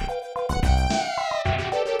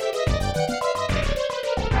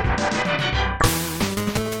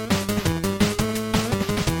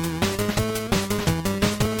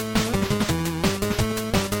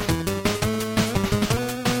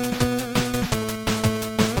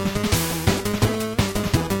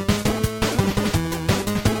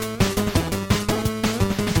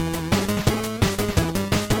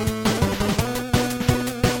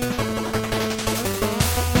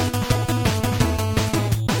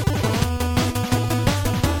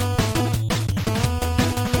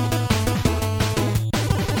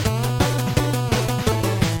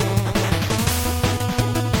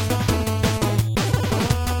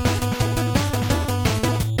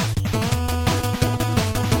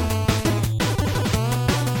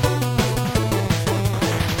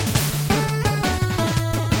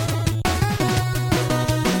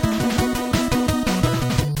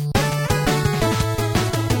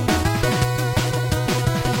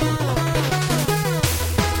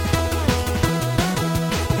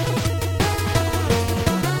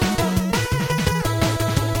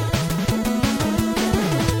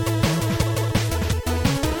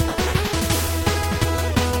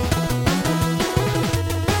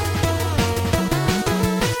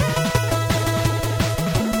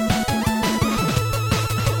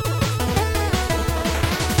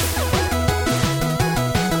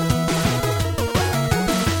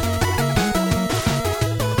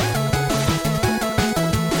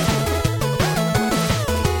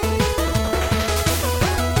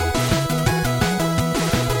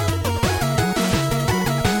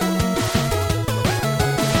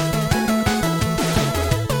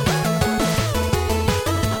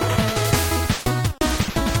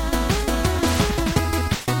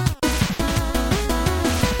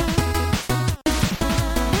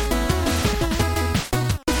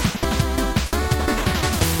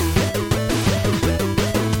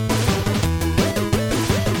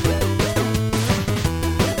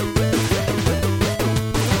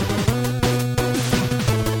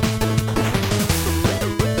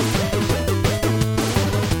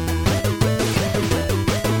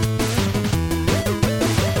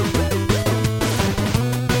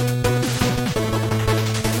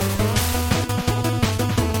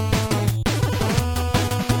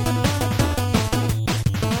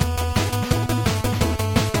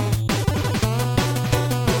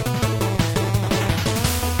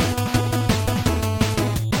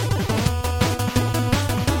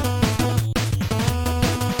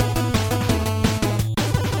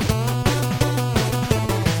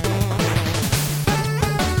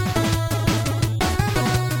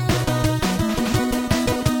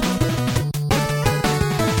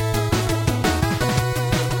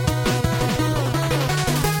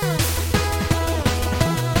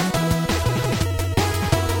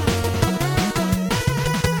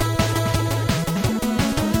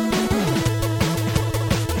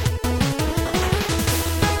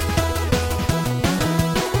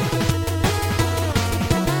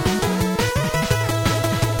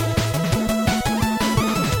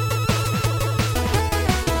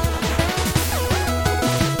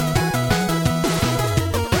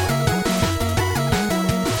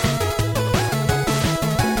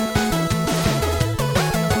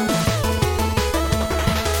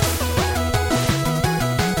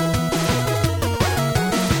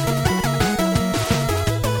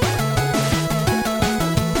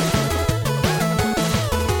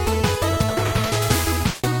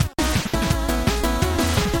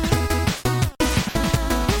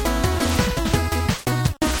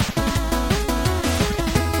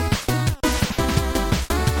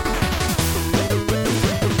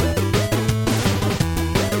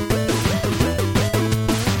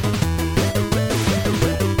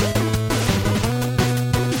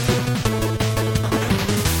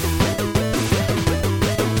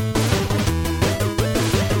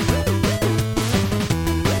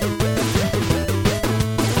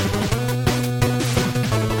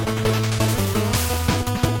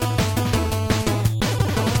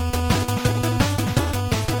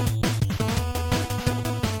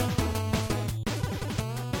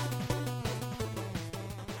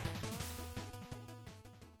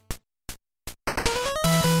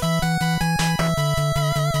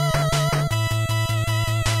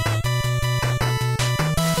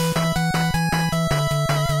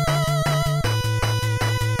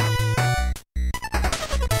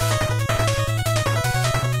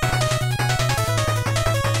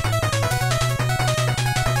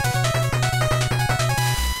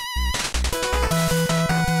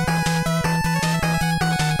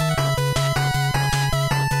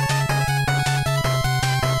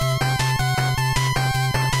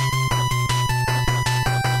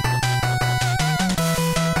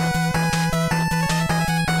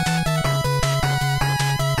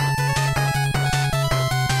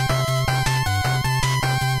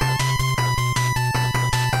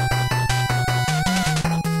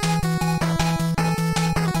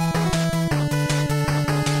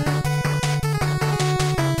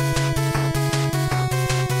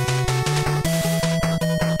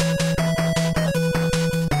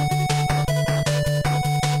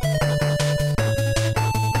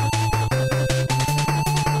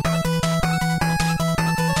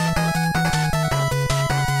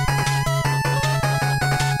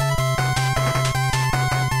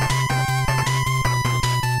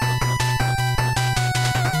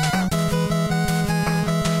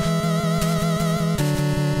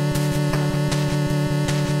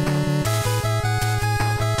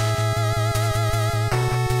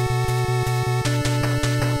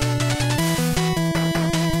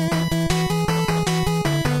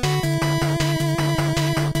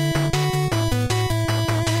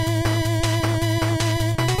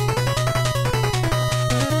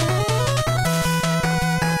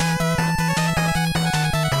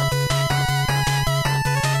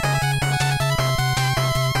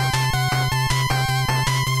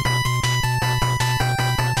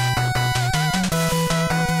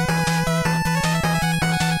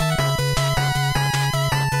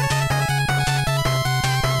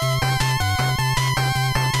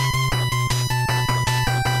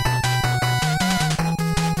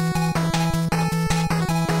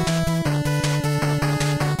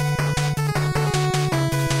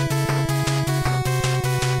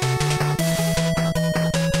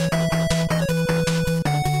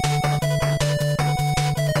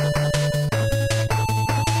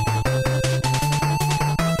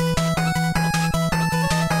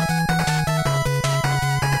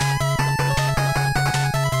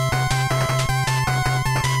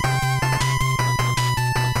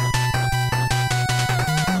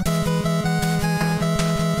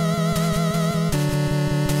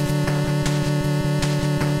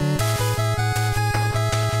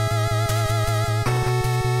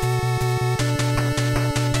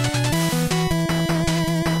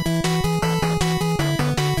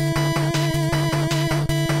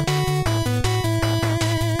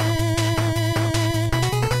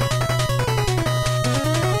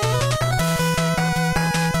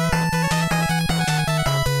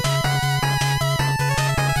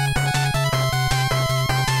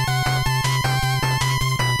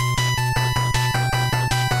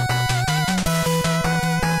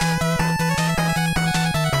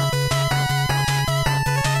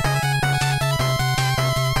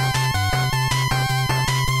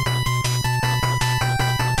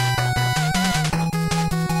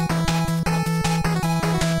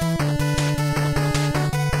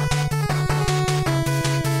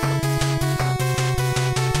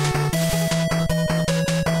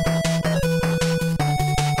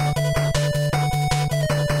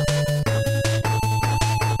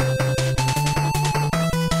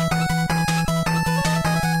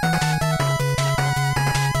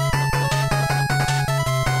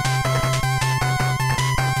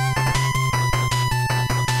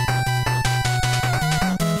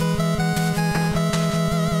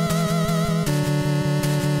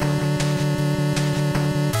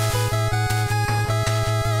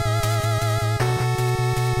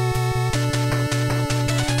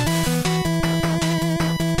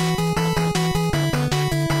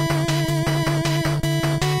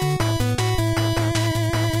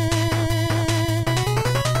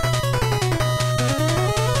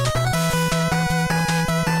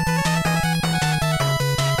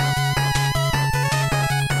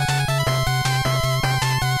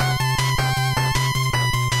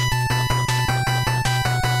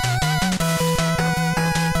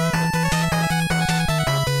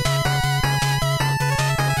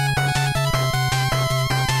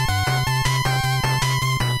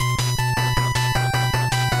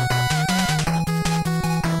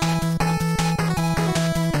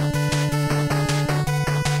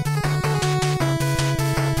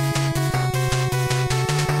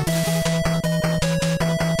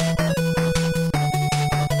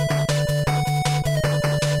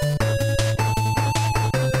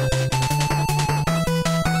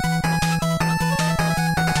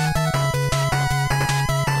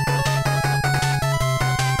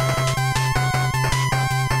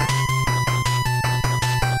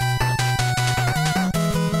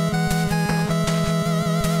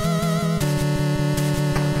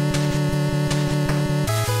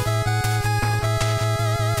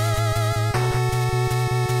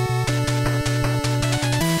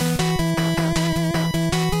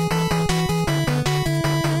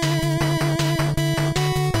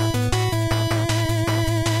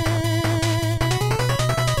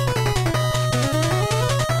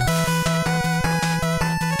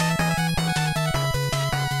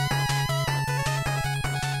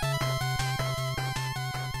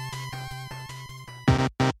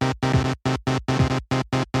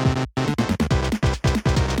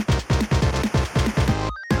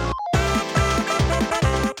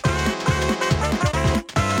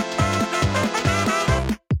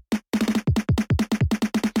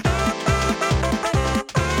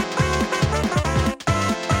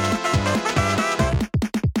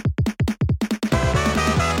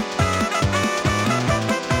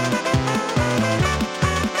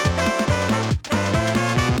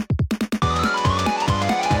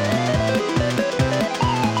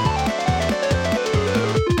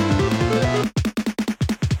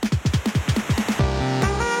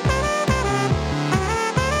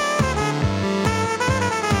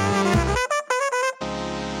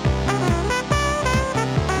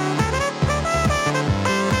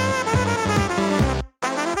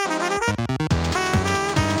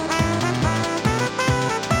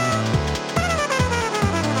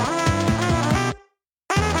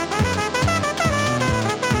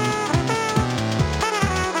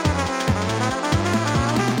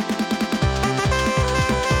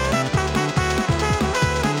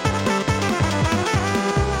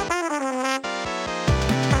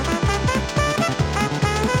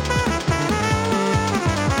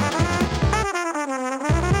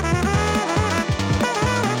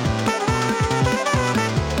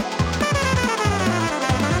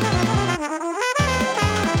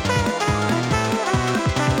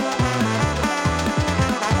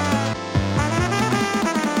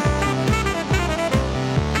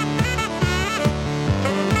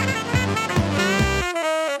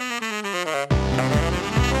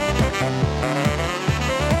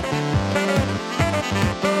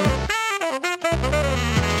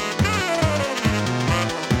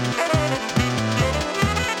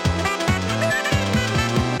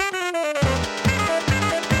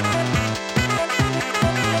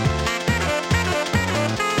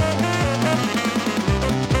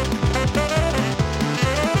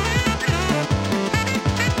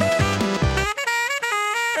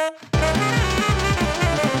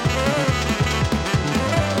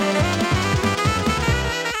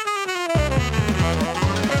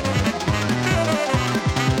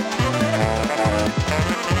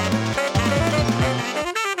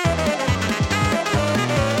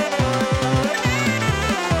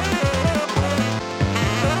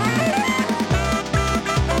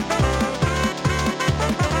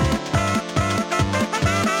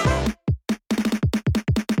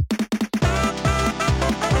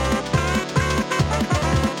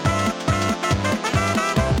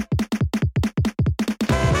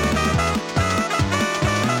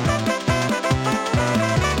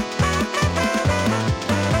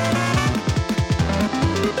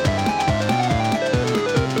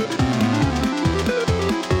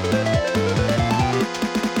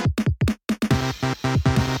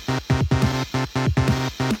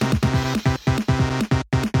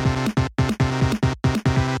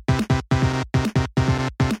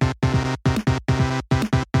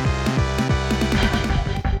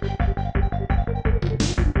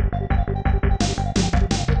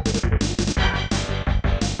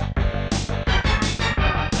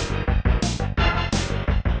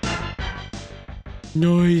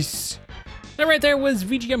 Nice. That right there was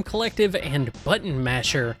VGM Collective and Button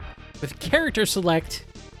Masher with Character Select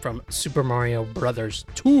from Super Mario Brothers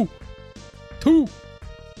 2.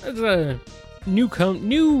 That's a new to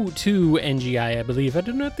NGI, I believe. I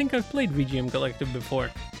do not think I've played VGM Collective before.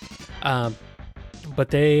 But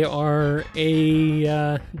they are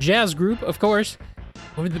a jazz group, of course,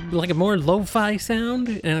 with like a more lo-fi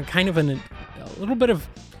sound and a kind of a little bit of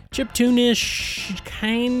chiptune-ish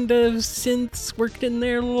kind of synths worked in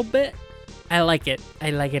there a little bit. I like it. I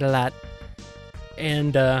like it a lot.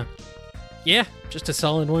 And yeah, just a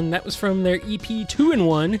solid one. That was from their EP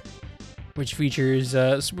 2-in-1, which features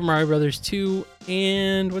Super Mario Brothers 2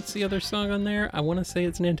 and what's the other song on there? I want to say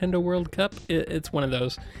it's Nintendo World Cup. It's one of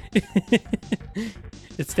those.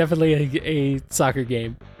 It's definitely a soccer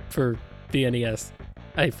game for the NES.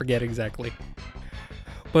 I forget exactly.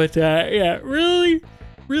 But yeah, really,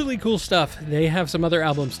 really cool stuff. They have some other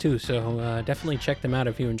albums too, so definitely check them out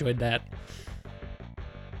if you enjoyed that.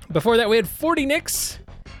 Before that, we had 40 Nicks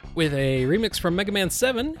with a remix from Mega Man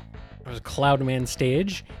 7. It was a Cloudman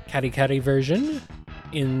stage, Cuddy version,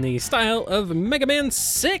 in the style of Mega Man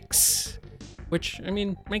 6. Which, I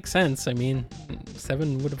mean, makes sense. I mean,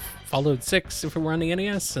 7 would have followed 6 if it were on the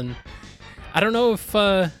NES, and I don't know if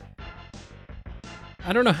I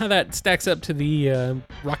don't know how that stacks up to the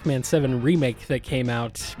Rockman 7 remake that came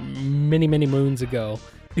out many, many moons ago.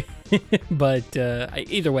 But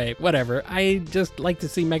either way, whatever. I just like to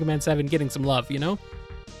see Mega Man 7 getting some love, you know?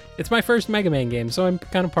 It's my first Mega Man game, so I'm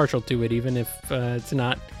kind of partial to it, even if it's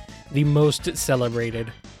not the most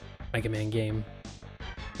celebrated Mega Man game.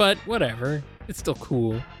 But whatever. It's still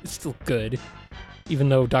cool. It's still good. Even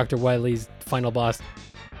though Dr. Wily's final boss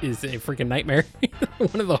is a freaking nightmare.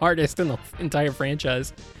 One of the hardest in the entire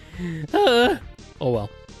franchise. Oh well.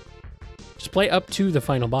 Just play up to the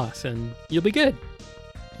final boss and you'll be good.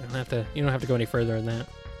 You don't have to go any further than that.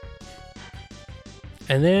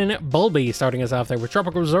 And then Bulby starting us off there with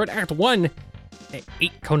Tropical Resort Act 1. An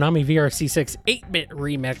 8 Konami VRC6 8-bit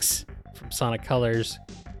remix from Sonic Colors.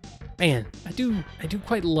 Man, I do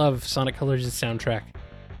quite love Sonic Colors' soundtrack.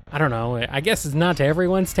 I don't know, I guess it's not to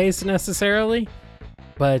everyone's taste necessarily,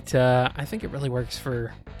 but I think it really works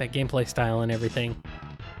for that gameplay style and everything.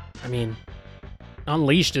 I mean,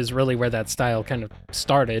 Unleashed is really where that style kind of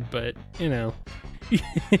started, but, you know,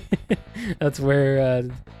 that's where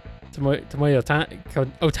Tomoyo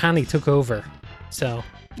Otani took over. So,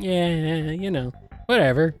 yeah, you know,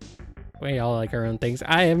 whatever. We all like our own things.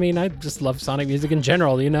 I mean, I just love Sonic music in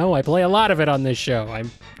general, you know? I play a lot of it on this show.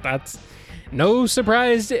 That's no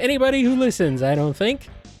surprise to anybody who listens, I don't think.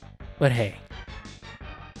 But hey,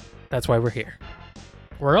 that's why we're here.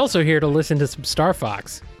 We're also here to listen to some Star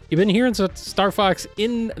Fox. You've been hearing some Star Fox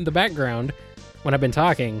in the background when I've been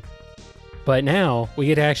talking, but now we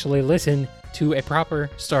get to actually listen to a proper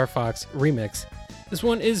Star Fox remix. This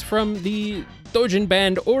one is from the Dojin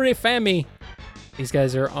band Orifami. These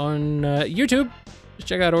guys are on YouTube. Just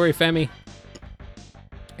check out Orifami.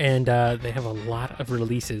 And they have a lot of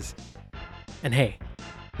releases. And hey,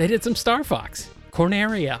 they did some Star Fox.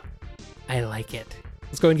 Corneria. I like it.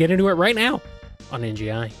 Let's go and get into it right now on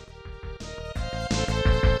NGI.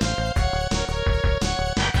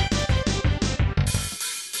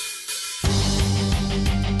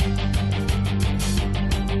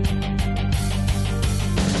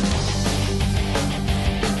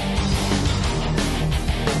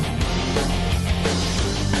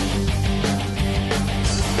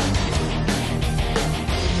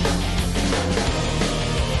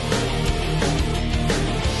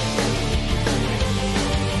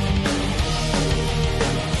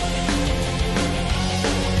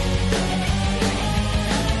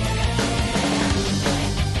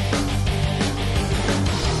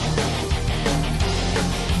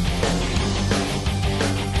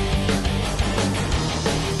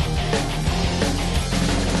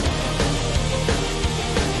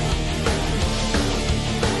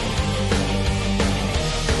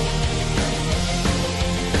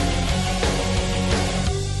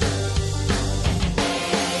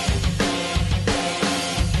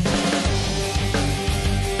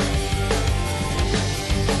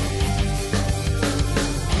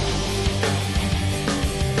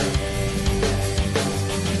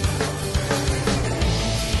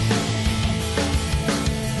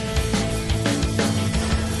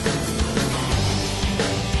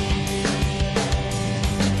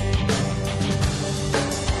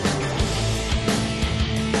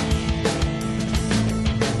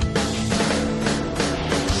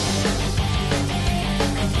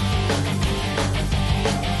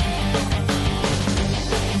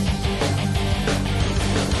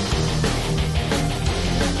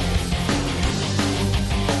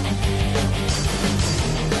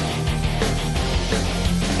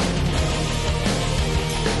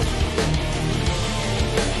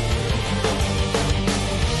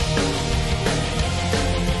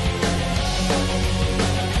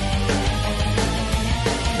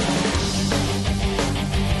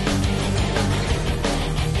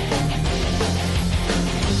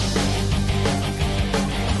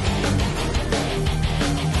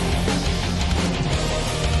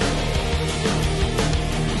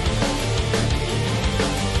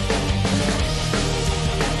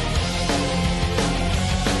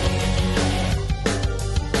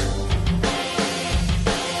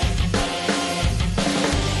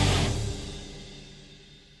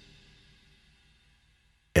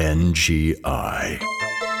 NGI.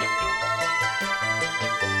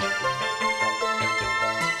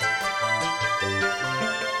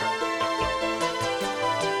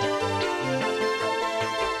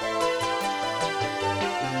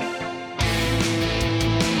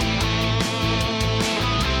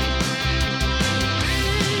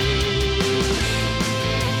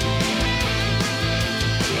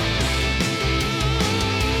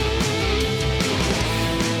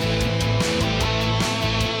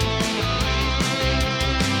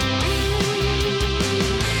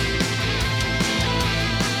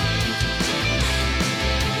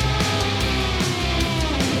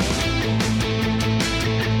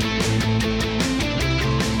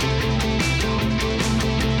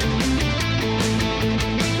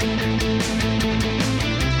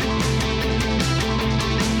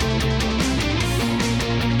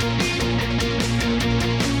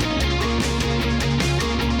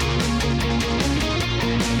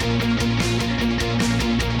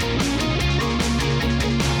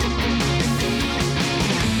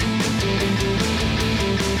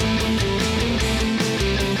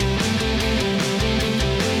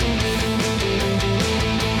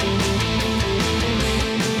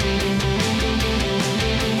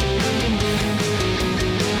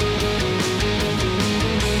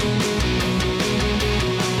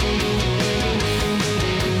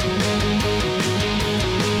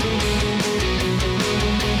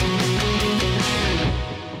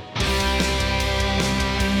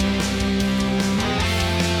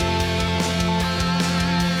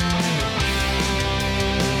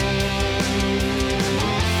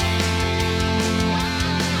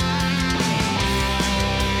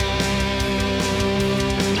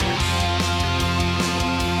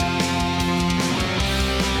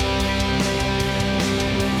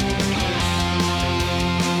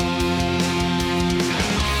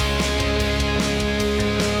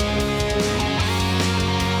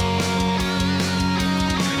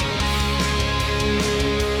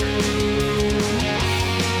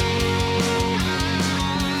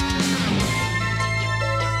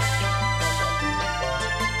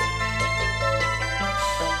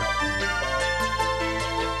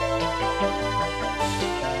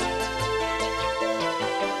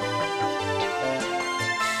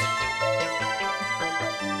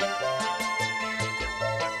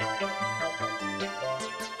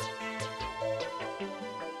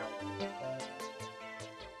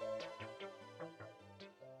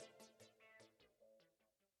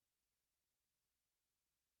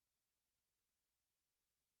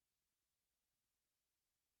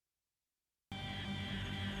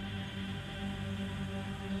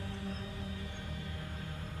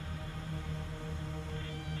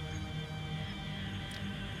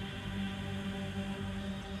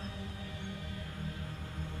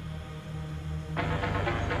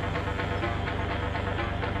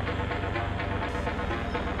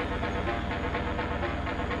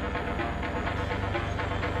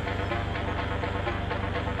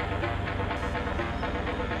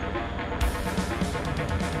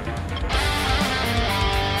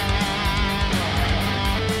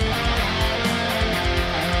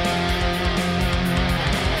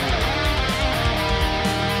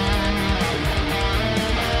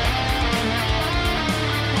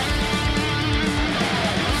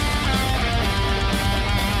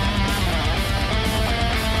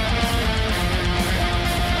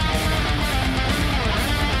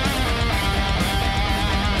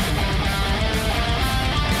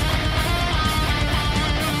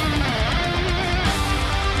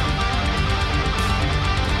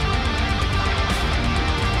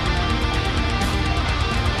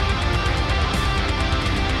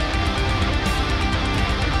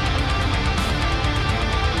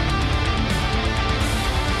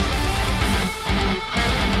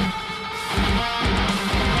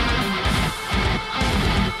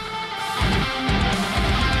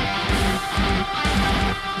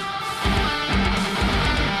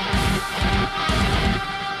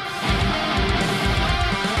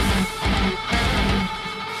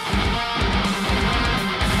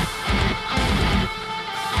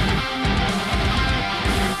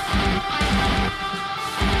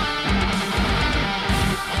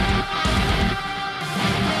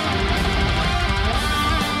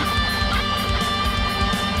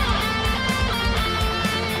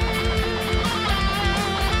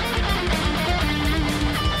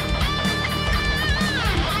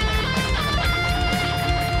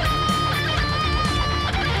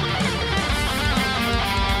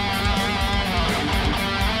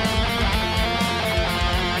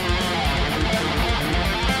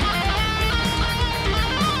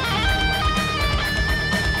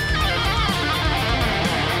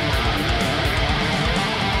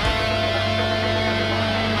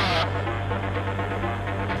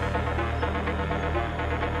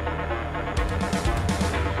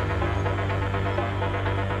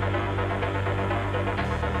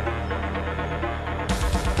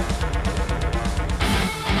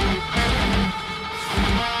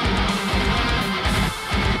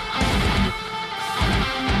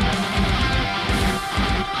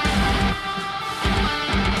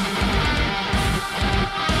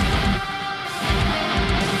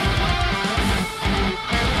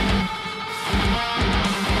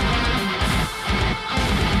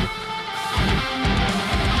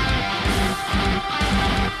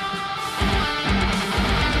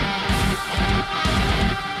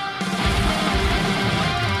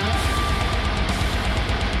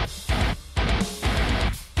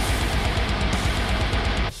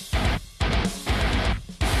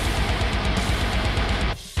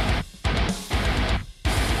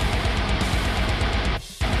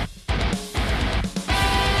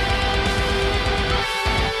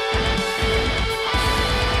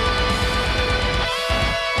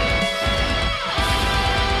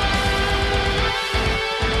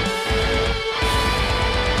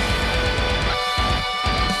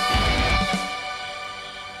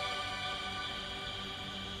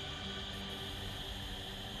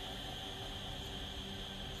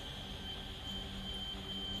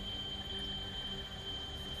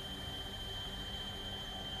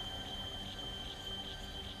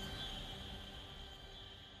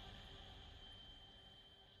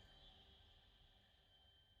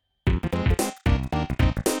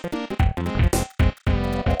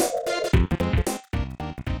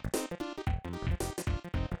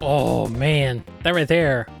 Oh man, that right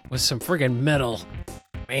there was some friggin' metal.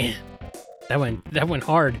 Man, that went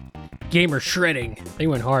hard. Gamer shredding. They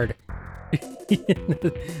went hard.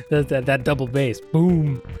 that double bass.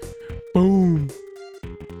 Boom. Boom.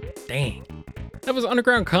 Dang. That was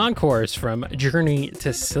Underground Concourse from Journey to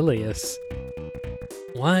Silius.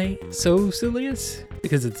 Why so Silius?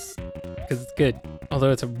 Because it's good.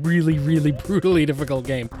 Although it's a really, really brutally difficult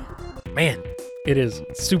game. Man, it is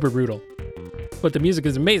super brutal. But the music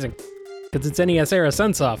is amazing. Because it's NES era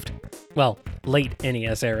Sunsoft. Well, late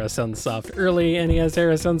NES era Sunsoft. Early NES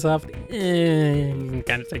era Sunsoft, you can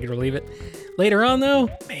kind of take it or leave it. Later on, though,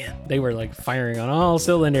 man, they were like firing on all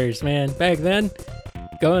cylinders, man. Back then,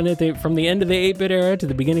 going from the end of the 8-bit era to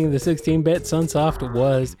the beginning of the 16-bit, Sunsoft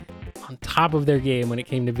was on top of their game when it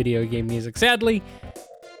came to video game music. Sadly,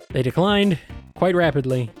 they declined quite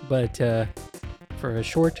rapidly, but for a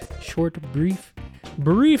short,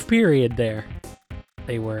 brief period there,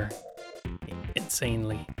 they were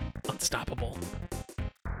insanely unstoppable.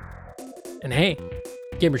 And hey,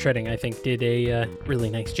 Gamer Shredding, I think, did a really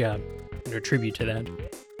nice job in a tribute to that.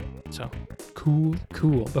 So, cool.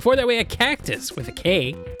 Before that, we had Cactus with a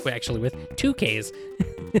K, well, actually with 2 Ks.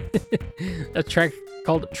 A track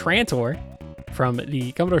called Trantor from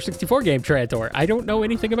the Commodore 64 game Trantor. I don't know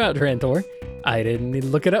anything about Trantor. I didn't even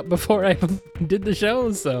look it up before I did the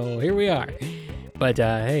show, so here we are. But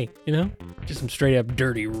hey, just some straight up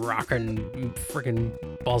dirty rockin' freaking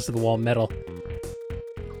balls to the wall metal.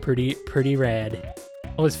 Pretty rad.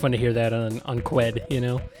 Always fun to hear that on Qued,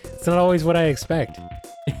 It's not always what I expect.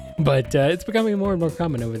 But it's becoming more and more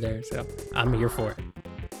common over there, so I'm here for it.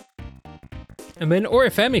 And then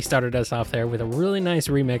Orifemi started us off there with a really nice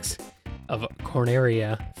remix of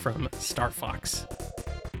Corneria from Star Fox.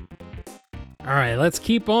 All right, let's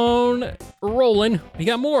keep on rolling. We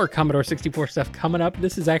got more Commodore 64 stuff coming up.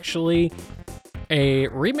 This is actually a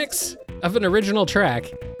remix of an original track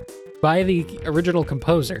by the original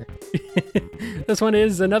composer. This one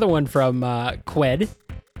is another one from Qued.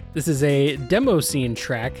 This is a demo scene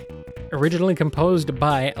track originally composed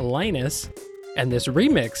by Linus, and this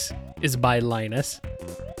remix is by Linus.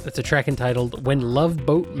 It's a track entitled When Love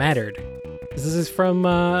Boat Mattered. This is from,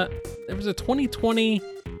 there was a 2020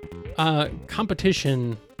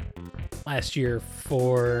 competition last year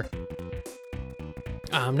for,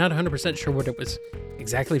 I'm not 100% sure what it was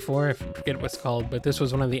exactly for, I forget what's called, but this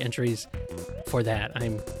was one of the entries for that.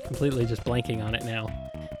 I'm completely just blanking on it now.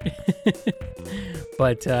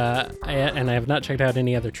 But, I have not checked out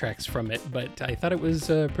any other tracks from it, but I thought it was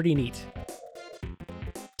pretty neat.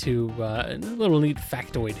 A little neat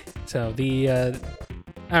factoid. So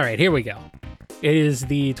all right, here we go. It is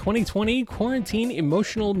the 2020 Quarantine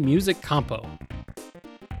Emotional Music Compo.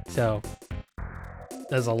 So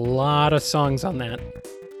there's a lot of songs on that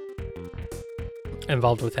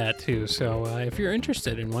involved with that too. So if you're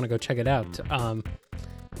interested and want to go check it out,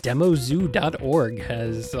 demozoo.org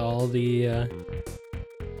has all the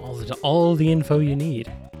info you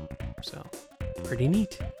need. So pretty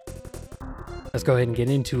neat. Let's go ahead and get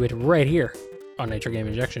into it right here on Nitro Game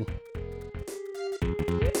Injection.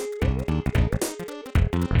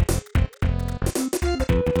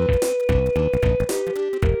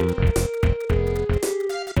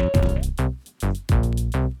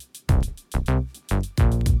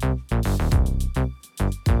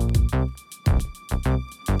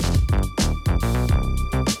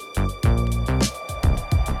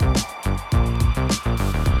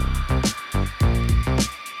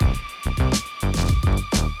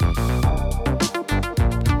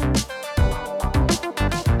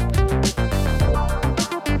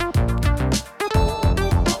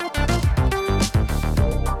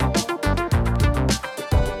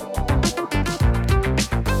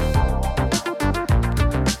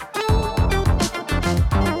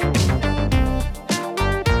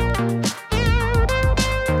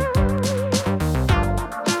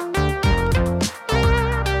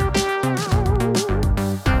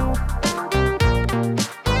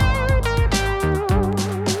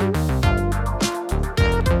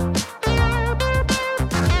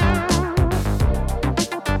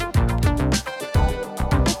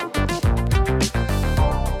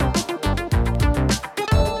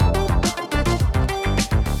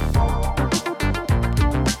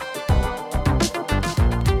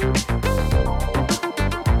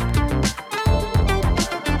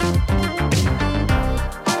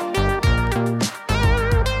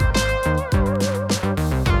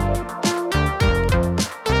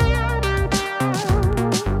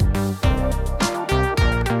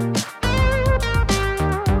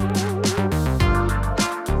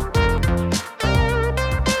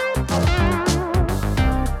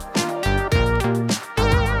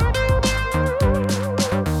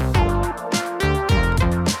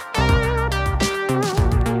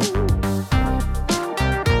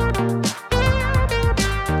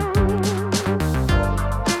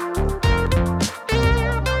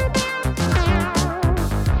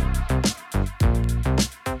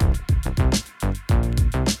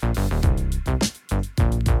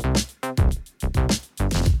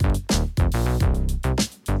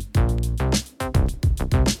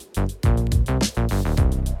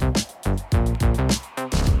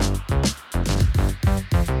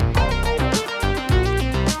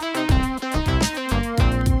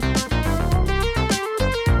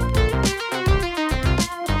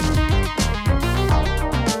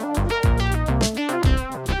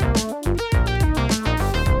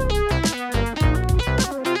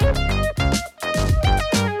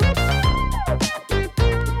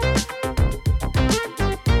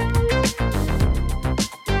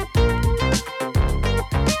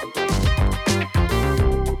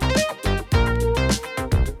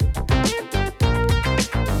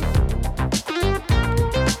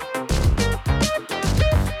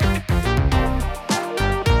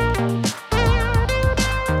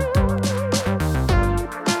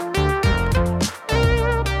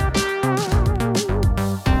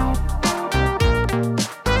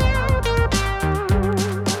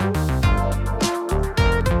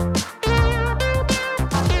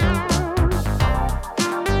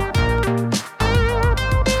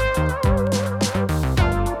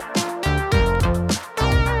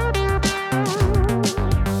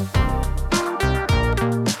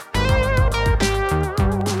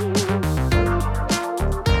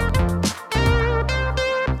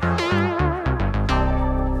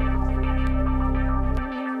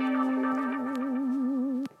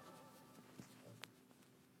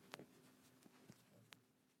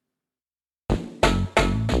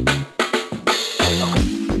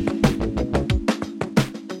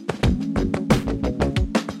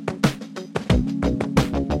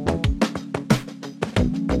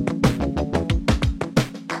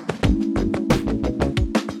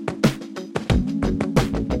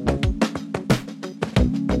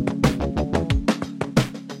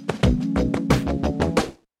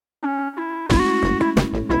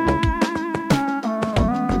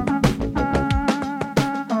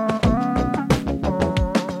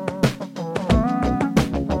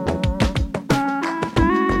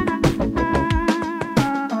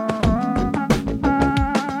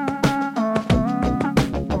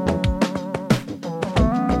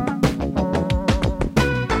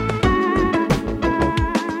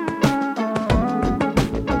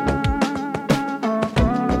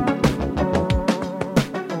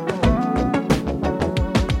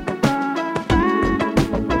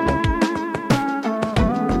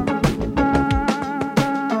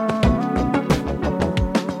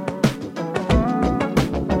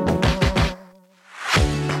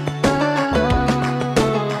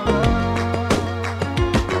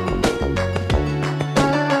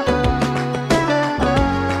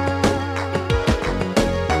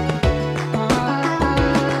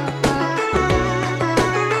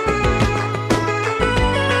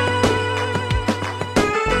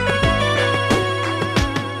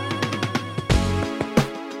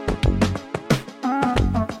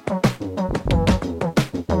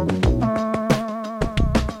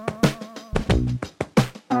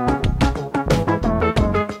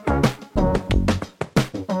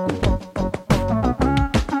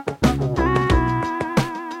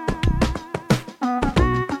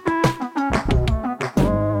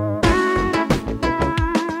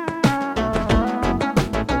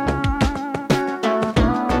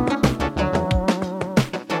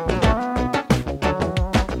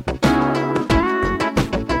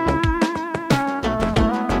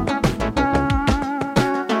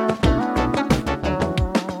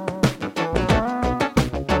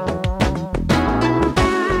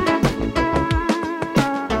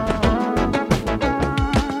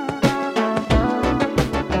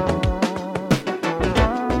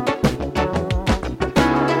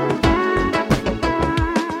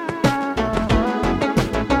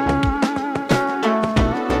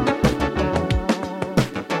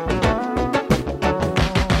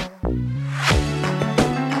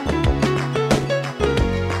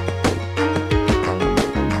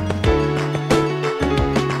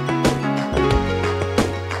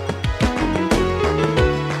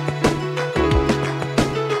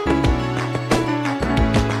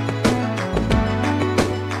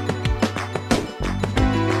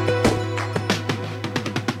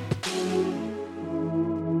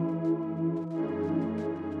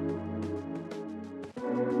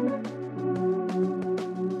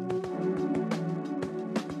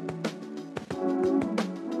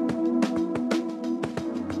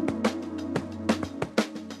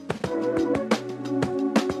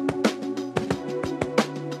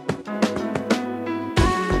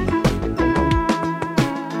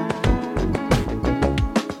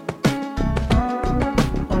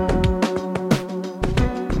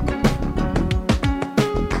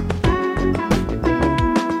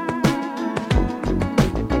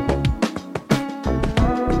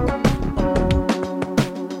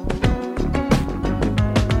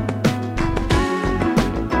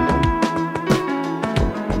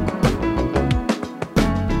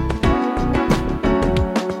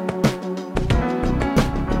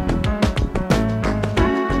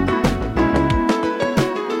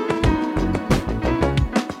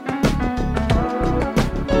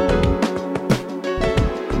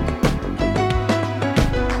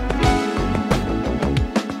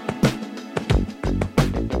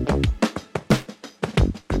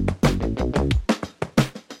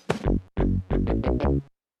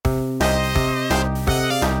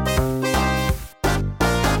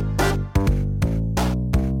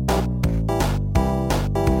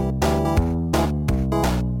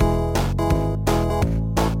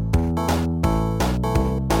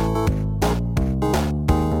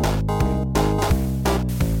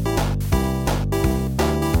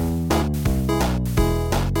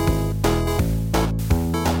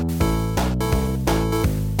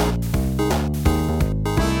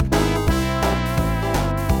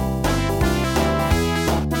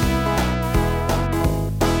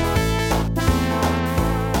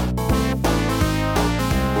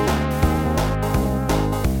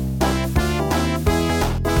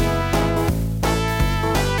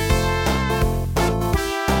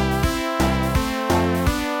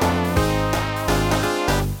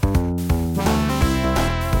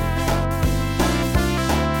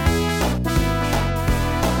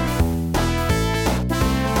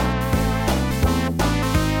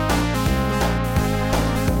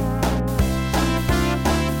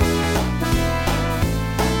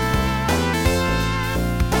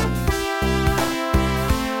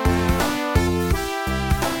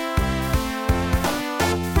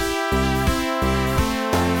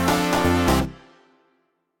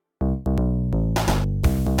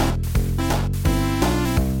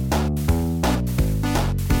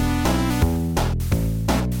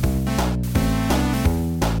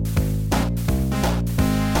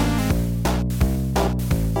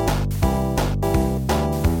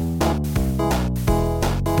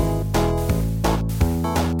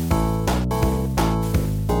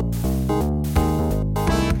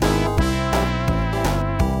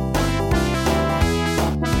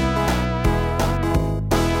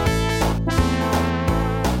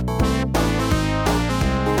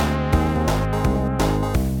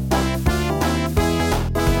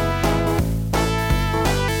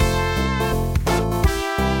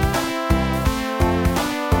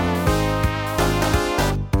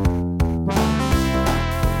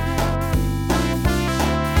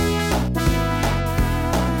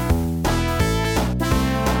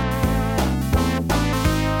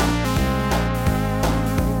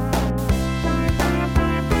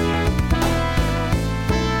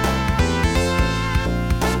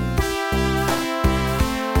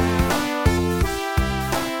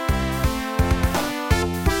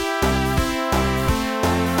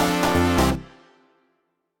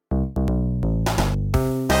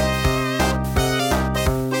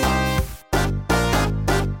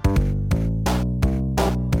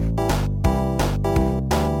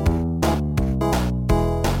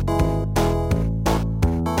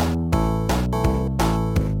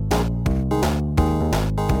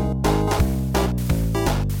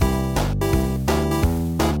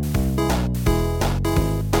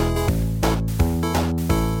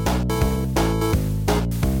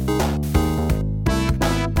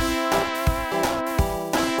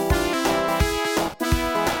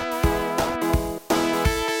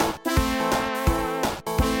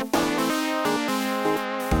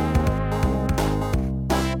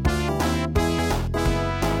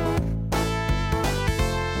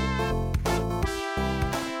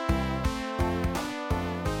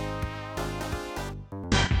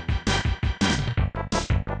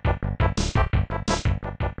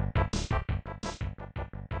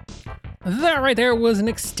 That right there was an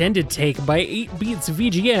extended take by 8Beats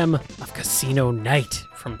VGM of Casino Night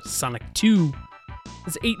from Sonic 2.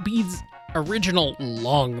 This 8Beats original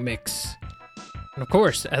long mix. And of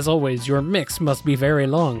course, as always, your mix must be very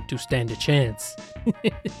long to stand a chance.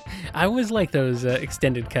 I always like those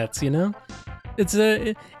extended cuts, you know?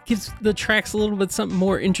 It gives the tracks a little bit something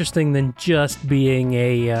more interesting than just being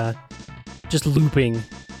just looping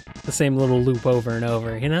the same little loop over and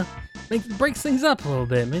over, you know? Breaks things up a little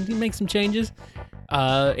bit. Maybe make some changes.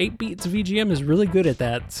 8Beats VGM is really good at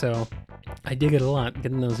that, so I dig it a lot,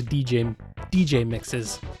 getting those DJ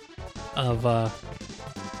mixes of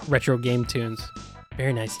retro game tunes.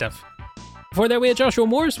 Very nice stuff. Before that, we had Joshua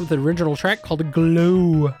Morris with an original track called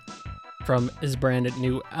Glow from his brand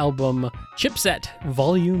new album Chipset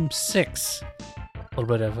Volume 6. A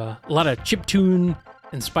lot of chiptune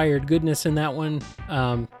inspired goodness in that one.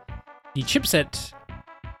 The Chipset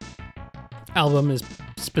album is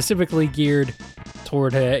specifically geared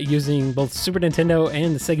toward using both Super Nintendo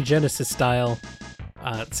and the Sega Genesis style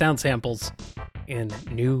sound samples in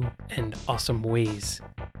new and awesome ways.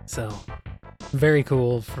 So, very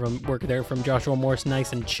cool from work there from Joshua Morris,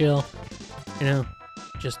 nice and chill. You know,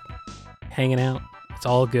 just hanging out. It's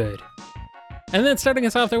all good. And then starting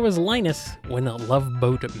us off there was Linus, When the Love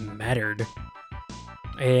Boat Mattered.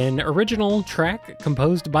 An original track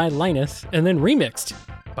composed by Linus and then remixed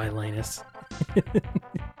by Linus.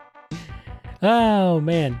 Oh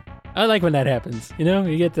man, I like when that happens. You know,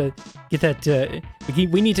 you get that.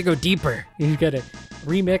 We need to go deeper. You got a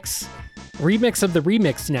remix of the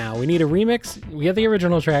remix. Now we need a remix. We got the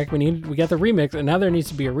original track. We got the remix, and now there needs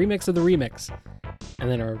to be a remix of the remix,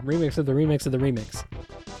 and then a remix of the remix of the remix.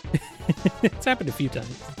 It's happened a few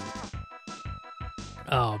times.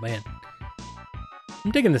 Oh man,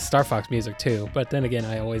 I'm digging the Star Fox music too. But then again,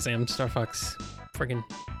 I always am. Star Fox, friggin'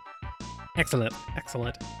 excellent.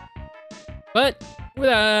 But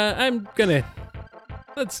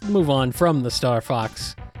let's move on from the Star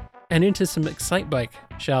Fox and into some Excite Bike,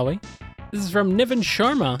 shall we? This is from Niven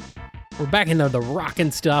Sharma. We're back into the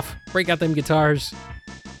rockin' stuff. Break out them guitars,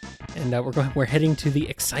 and we're heading to the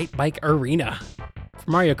Excite Bike Arena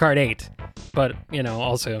from Mario Kart 8, but you know,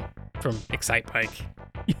 also from Excite Bike.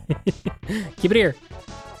 Keep it here,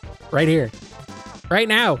 right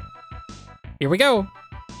now. Here we go.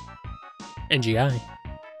 NGI.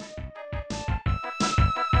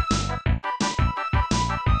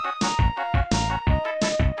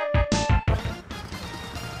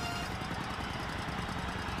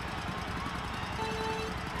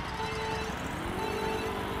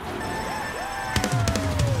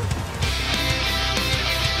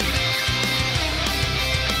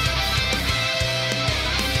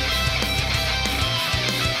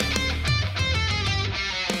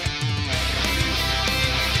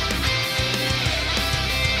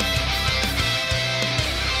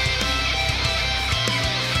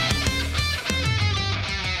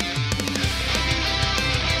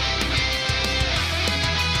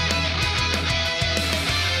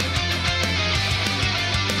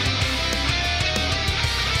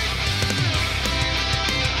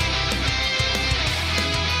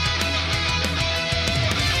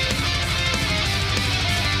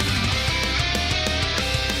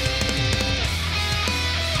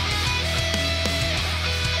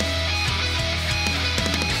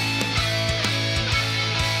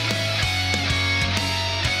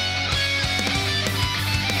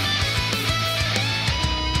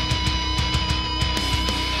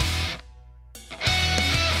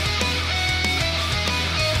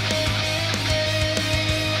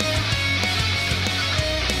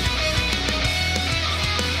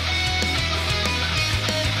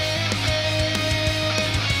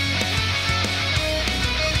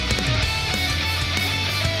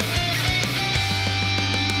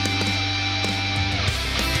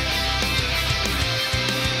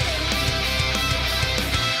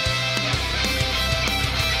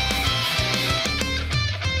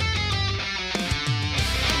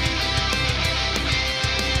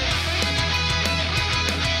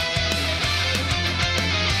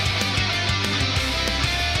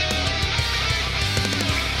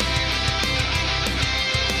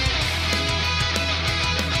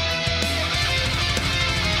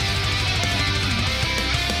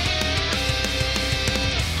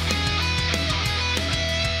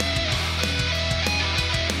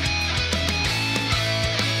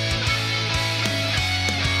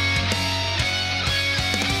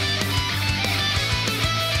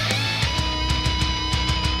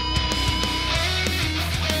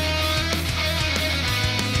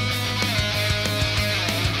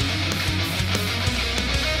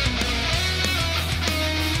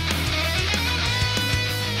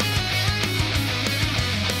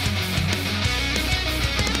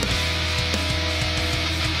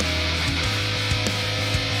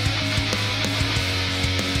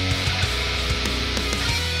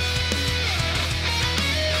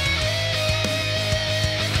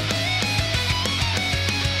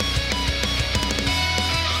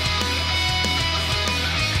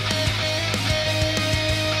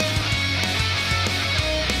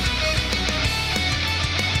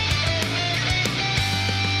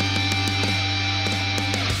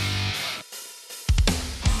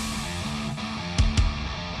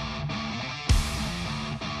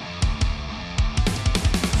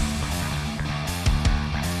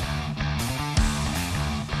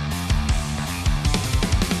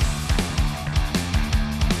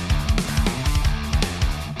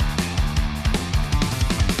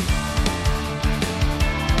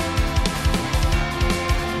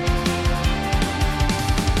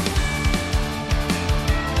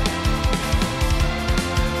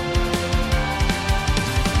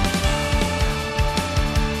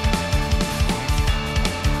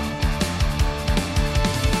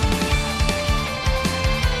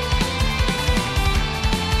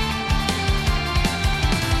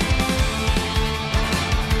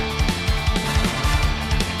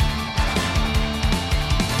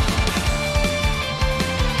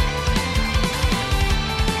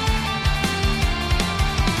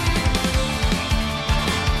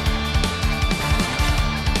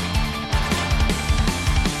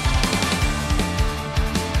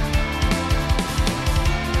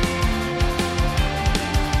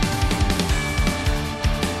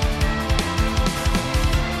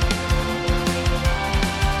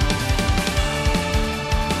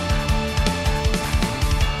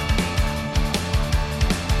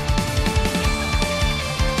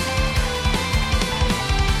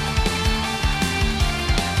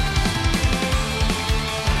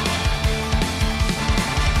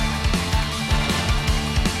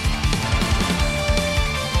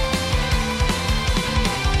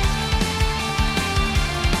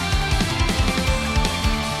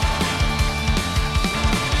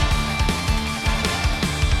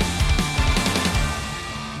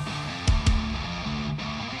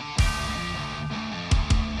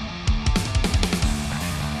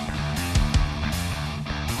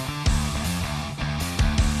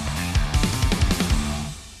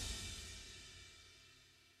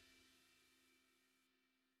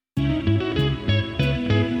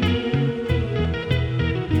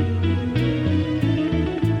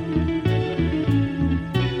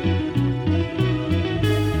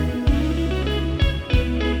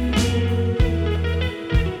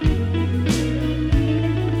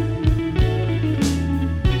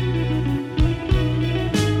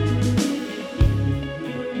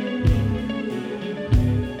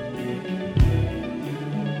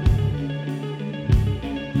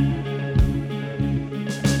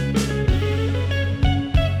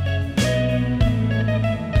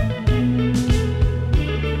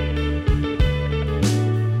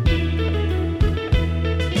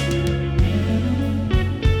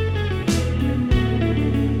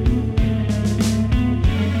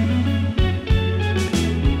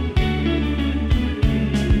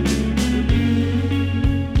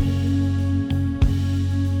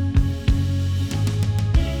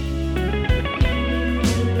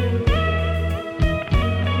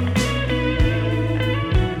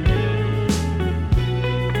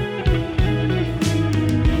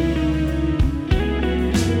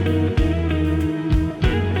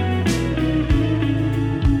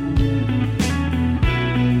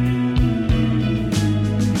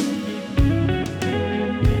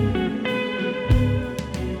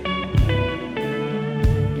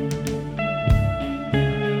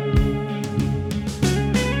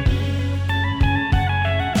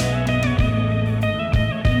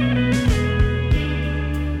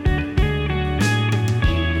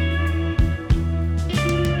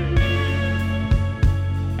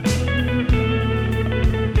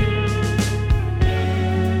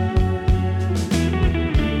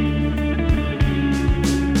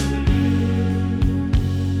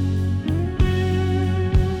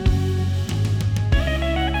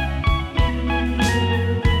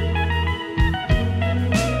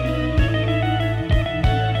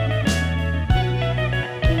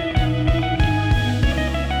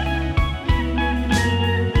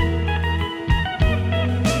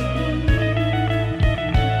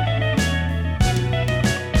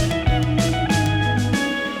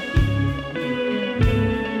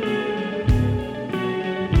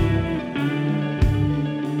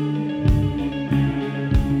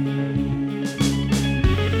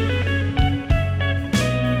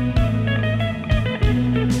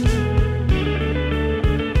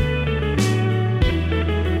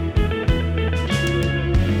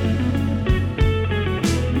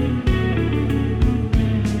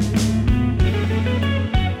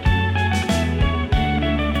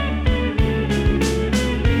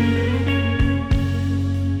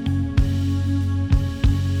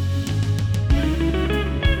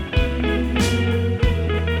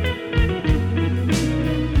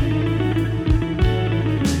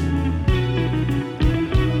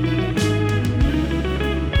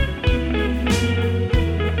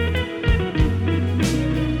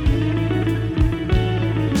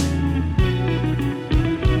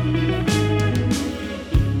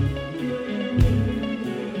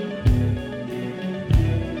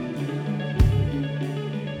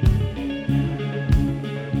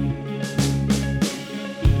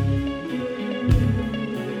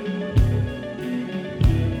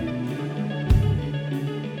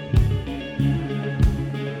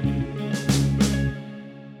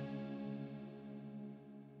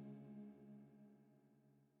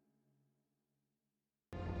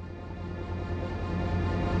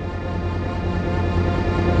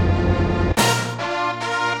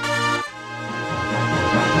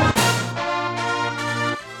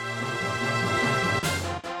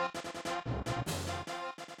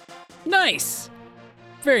 Nice.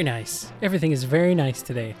 Very nice. Everything is very nice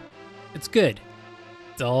today. It's good.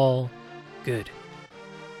 It's all good.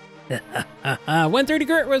 130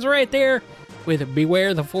 Grit was right there with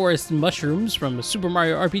Beware the Forest Mushrooms from Super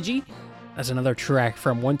Mario RPG. That's another track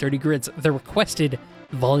from 130 Grit's The Requested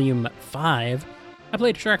Volume 5. I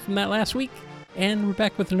played a track from that last week, and we're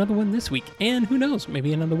back with another one this week. And who knows,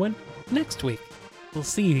 maybe another one next week. We'll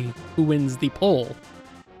see who wins the poll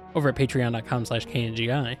over at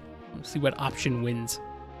patreon.com/KNGI. We'll see what option wins.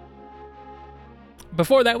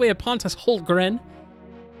 Before that, we had Pontus Holmgren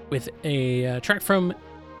with a track from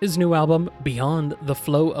his new album, Beyond the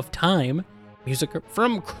Flow of Time. Music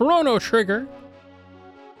from Chrono Trigger.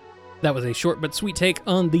 That was a short but sweet take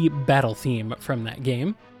on the battle theme from that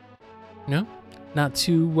game. No, not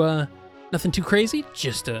too, nothing too crazy,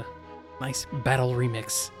 just a nice battle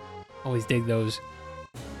remix. Always dig those.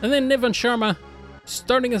 And then Nivan Sharma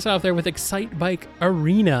starting us out there with Excite Bike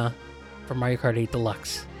Arena from Mario Kart 8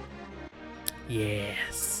 Deluxe.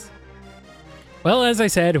 Yes. Well, as I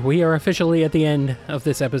said, we are officially at the end of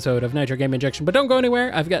this episode of Nitro Game Injection, but don't go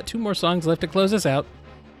anywhere. I've got 2 more songs left to close us out,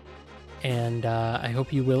 and I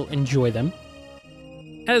hope you will enjoy them.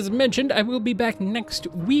 As mentioned, I will be back next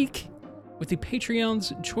week with the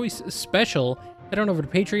Patreon's Choice Special. Head on over to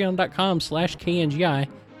patreon.com/KNGI.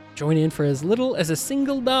 Join in for as little as a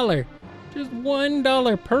single dollar, just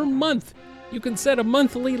 $1 per month. You can set a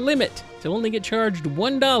monthly limit to only get charged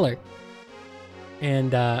 $1.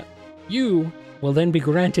 And you will then be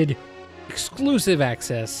granted exclusive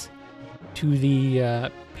access to the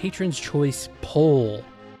Patron's Choice poll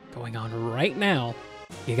going on right now.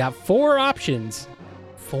 You got 4 options.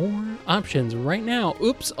 4 options right now.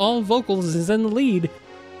 Oops, All Vocals is in the lead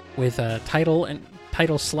with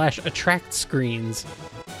title/attract screens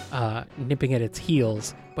nipping at its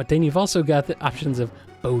heels. But then you've also got the options of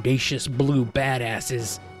Bodacious Blue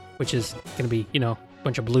Badasses, which is going to be, a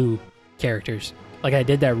bunch of blue characters. Like I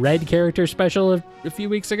did that red character special a few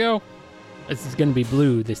weeks ago. This is going to be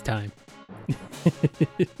blue this time.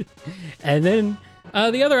 And then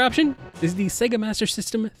the other option is the Sega Master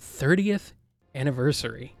System 30th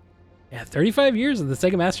anniversary. Yeah, 35 years of the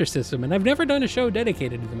Sega Master System, and I've never done a show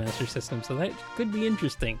dedicated to the Master System, so that could be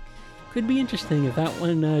interesting. Could be interesting if that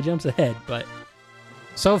one jumps ahead, but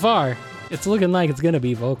so far, it's looking like it's going to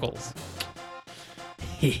be vocals.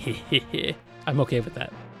 I'm okay with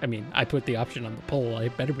that. I mean, I put the option on the poll. I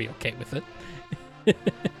better be okay with it.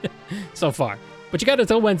 So far. But you got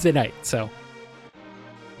until Wednesday night, so.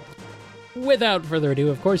 Without further ado,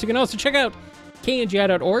 of course, you can also check out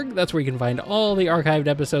KNGI.org. That's where you can find all the archived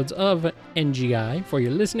episodes of NGI for your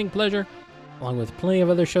listening pleasure, along with plenty of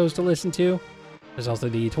other shows to listen to. There's also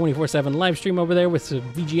the 24/7 live stream over there with some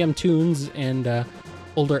VGM tunes and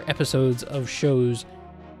older episodes of shows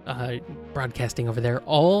broadcasting over there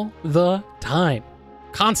all the time.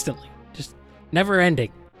 Constantly. Just never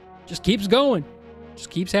ending. Just keeps going. Just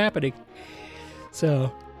keeps happening.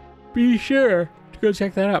 So, be sure to go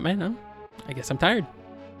check that out, man. I guess I'm tired.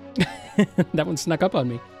 That one snuck up on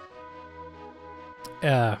me.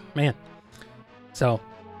 Man. So,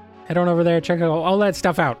 head on over there, check all that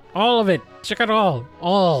stuff out. All of it. Check it all.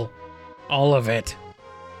 All of it.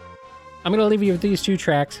 I'm going to leave you with these 2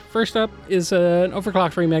 tracks. First up is an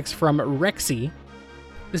Overclocked remix from Rexy.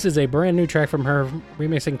 This is a brand new track from her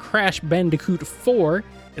remixing Crash Bandicoot 4.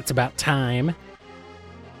 It's About Time.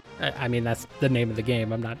 I mean, that's the name of the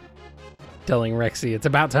game. I'm not telling Rexy it's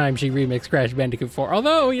about time she remixed Crash Bandicoot 4.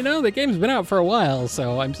 Although, the game's been out for a while,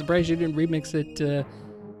 so I'm surprised she didn't remix it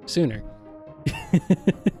sooner.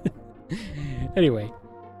 Anyway,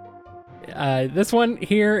 this one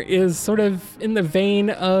here is sort of in the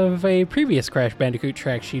vein of a previous Crash Bandicoot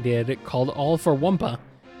track she did called All for Wumpa.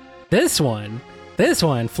 This one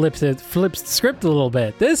flips the script a little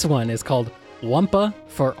bit. This one is called Wumpa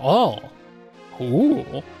for All.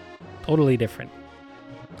 Ooh, totally different.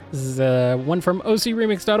 This is one from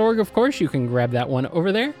ocremix.org, of course. You can grab that one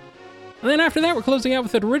over there. And then after that, we're closing out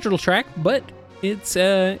with an original track, but it's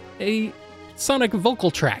a Sonic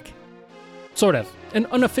vocal track. Sort of. An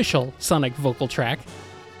unofficial Sonic vocal track.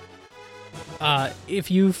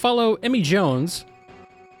 If you follow Emmy Jones,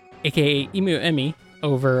 aka Emu Emmy,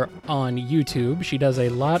 over on YouTube, she does a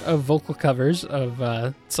lot of vocal covers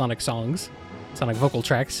of Sonic songs, Sonic vocal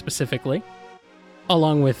tracks specifically,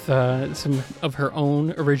 along with some of her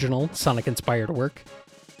own original Sonic-inspired work.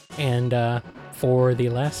 And for the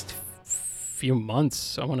last few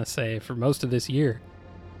months, I want to say, for most of this year,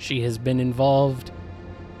 she has been involved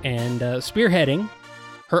and spearheading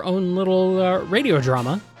her own little radio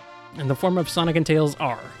drama in the form of Sonic and Tails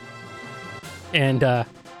R. And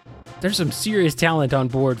there's some serious talent on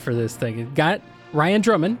board for this thing. It got Ryan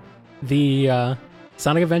Drummond, the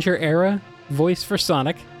Sonic Adventure era voice for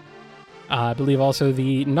Sonic. I believe also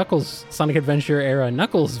the Sonic Adventure era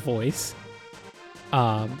Knuckles voice.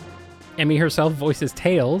 Emmy herself voices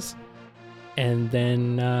Tails. And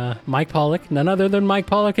then Mike Pollock, none other than Mike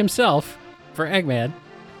Pollock himself, for Eggman.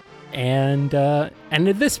 And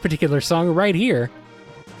this particular song right here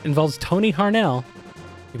involves Tony Harnell.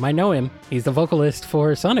 You might know him. He's the vocalist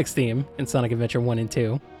for Sonic's theme in Sonic Adventure 1 and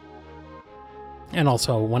 2. And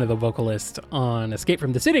also one of the vocalists on Escape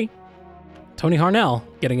from the City. Tony Harnell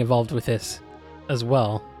getting involved with this as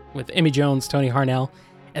well. With Emmy Jones, Tony Harnell,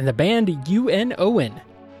 and the band UNON.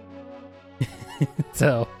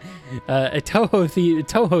 So, a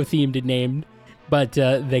Toho-themed name, but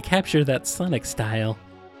they capture that Sonic style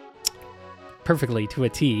perfectly to a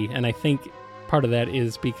T. And I think part of that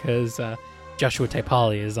is because Joshua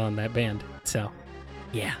Taipali is on that band. So,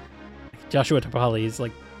 yeah. Joshua Taipali is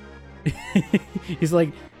like... he's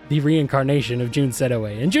like the reincarnation of Jun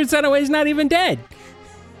Setaway. And Jun Setaway's not even dead!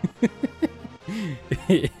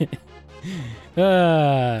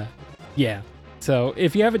 Yeah. So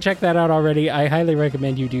if you haven't checked that out already, I highly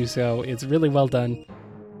recommend you do so. It's really well done.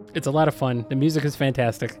 It's a lot of fun. The music is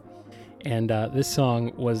fantastic. And this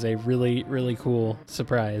song was a really, really cool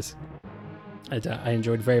surprise. I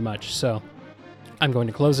enjoyed very much. So I'm going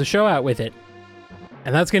to close the show out with it.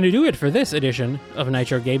 And that's going to do it for this edition of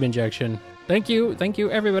Nitro Game Injection. Thank you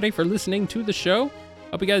everybody for listening to the show.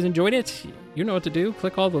 Hope you guys enjoyed it. You know what to do.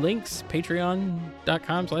 Click all the links,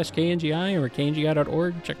 patreon.com/KNGI or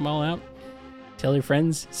kngi.org. Check them all out. Tell your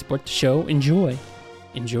friends, support the show, enjoy.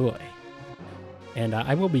 And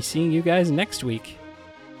I will be seeing you guys next week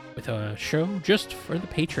with a show just for the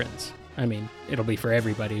patrons. I mean, it'll be for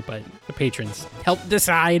everybody, but the patrons help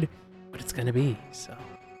decide what it's going to be. So,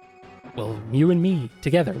 well, you and me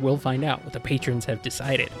together, we'll find out what the patrons have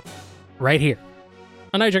decided right here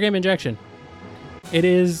on Nitro Game Injection. It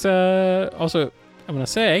is also, I'm going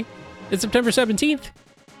to say, it's September 17th,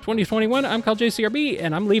 2021. I'm called JCRB,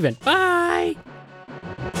 and I'm leaving. Bye!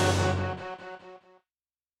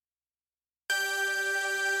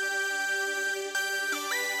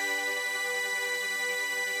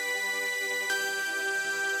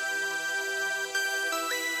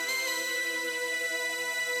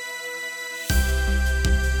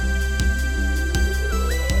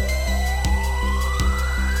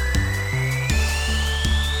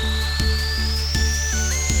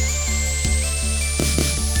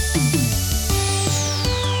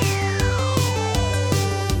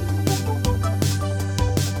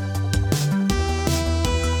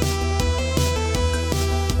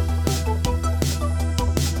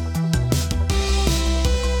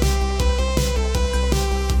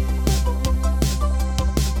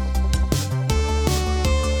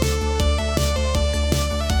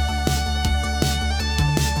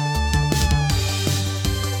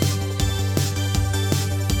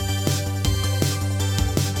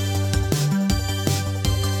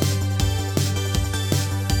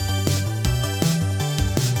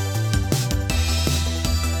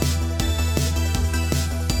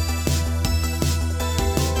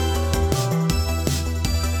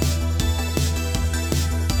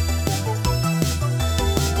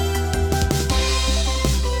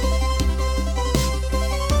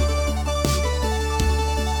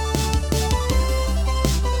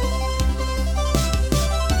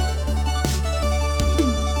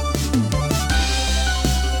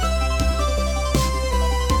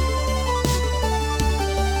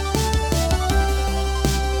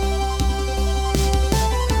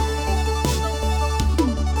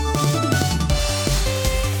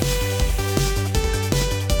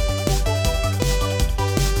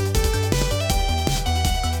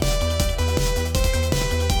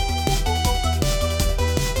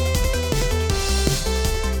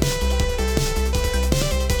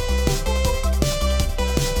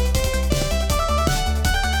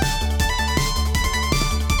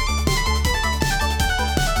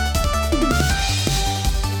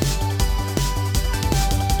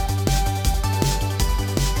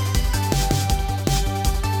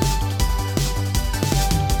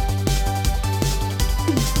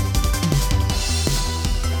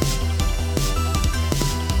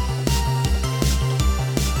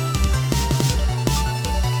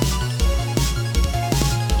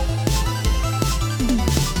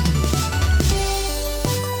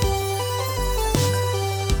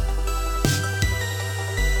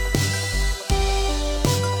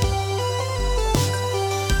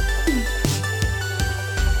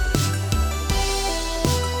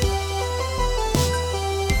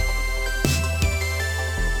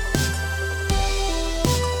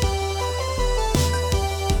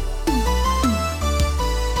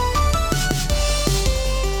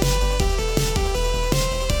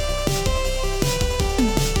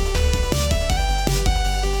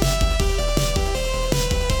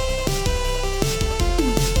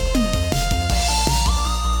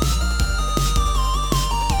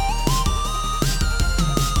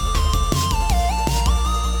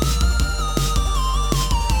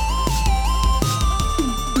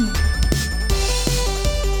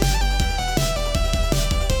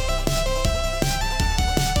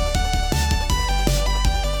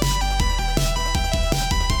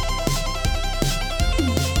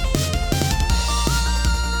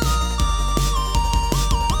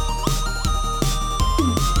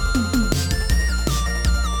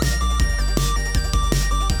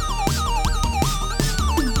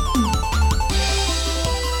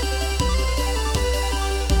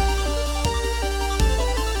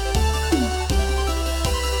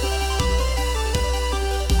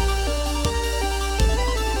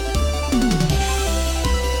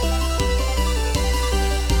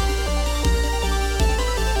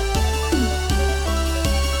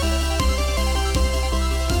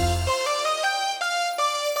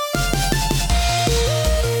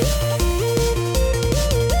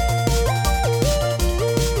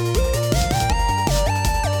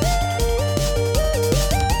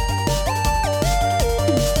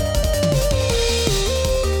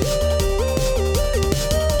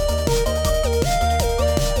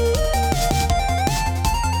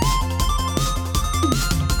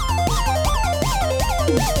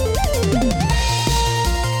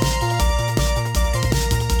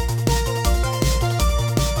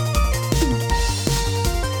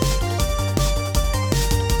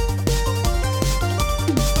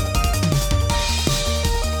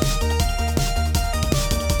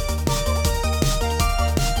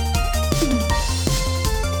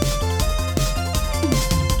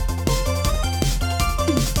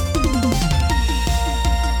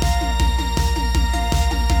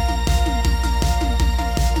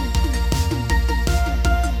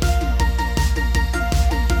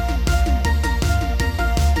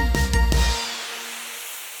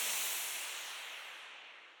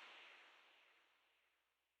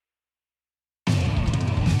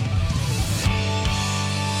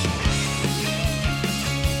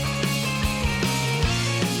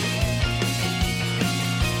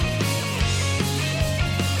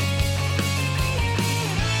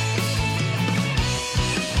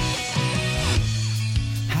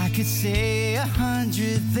 could say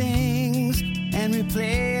 100 things and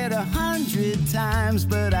replay it 100 times,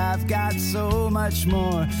 but I've got so much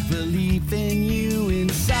more belief in you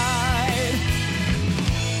inside.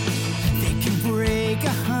 They can break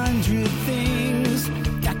 100 things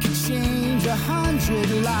that could change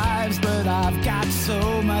 100 lives, but I've got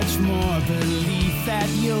so much more belief that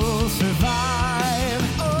you'll survive.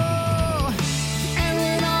 Oh, and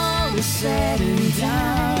when all is said and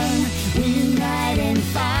done, we unite and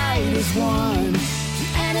fight as one.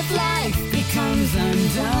 And if life becomes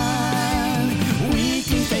undone, we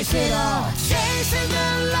can face it all. Chasing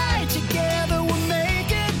the light, together we'll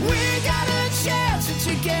make it. We got a chance, and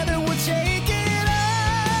together we'll take it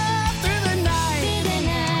up through the night.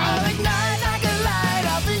 I'll ignite like a light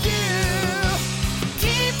up for you.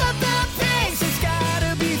 Keep up the pace, it's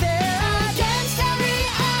gotta be there. Against every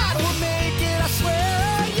odd, we'll make it, I swear.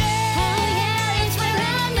 Oh yeah, it's where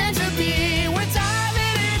I'm meant to be. We're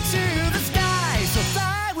diving into the sky, so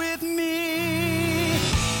fly with me.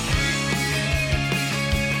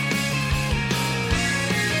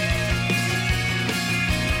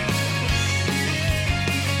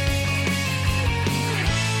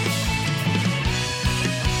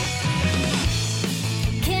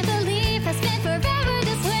 Can't believe I spent forever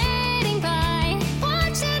just waiting by,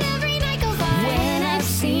 watching every night go by. When I've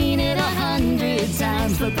seen it 100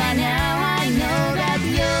 times, but by now I know that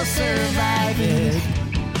you'll survive it.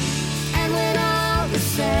 And when all is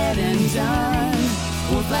said and done,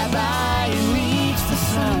 we'll fly by and reach the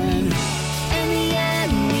sun. In the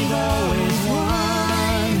end, we've always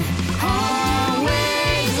won.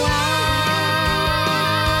 Always won.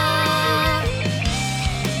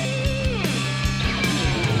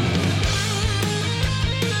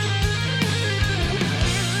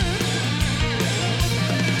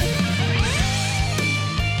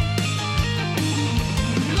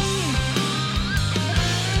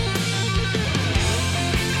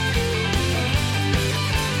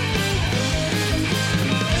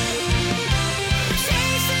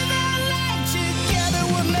 Chasing the light, together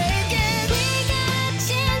we'll make it. We got a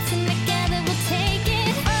chance, and together we'll take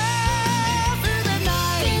it All through the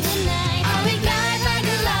night. through the night. I'll ignite like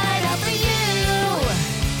a light up for you.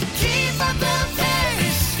 Keep up the pace,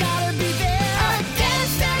 it's gotta be there.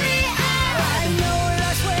 Against every hour, I know it,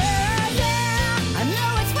 I swear, yeah. I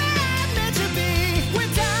know it's where I'm meant to be.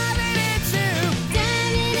 We're diving into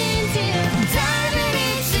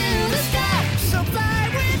the sky. So fly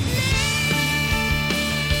with me.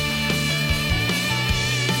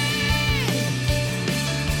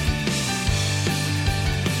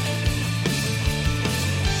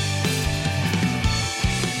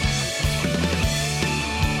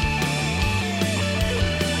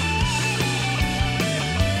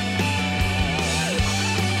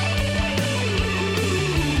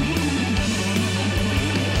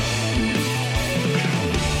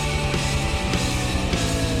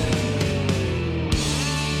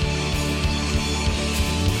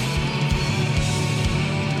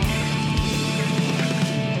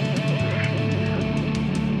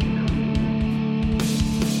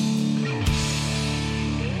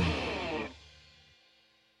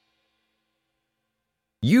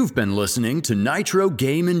 You've been listening to Nitro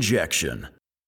Game Injection.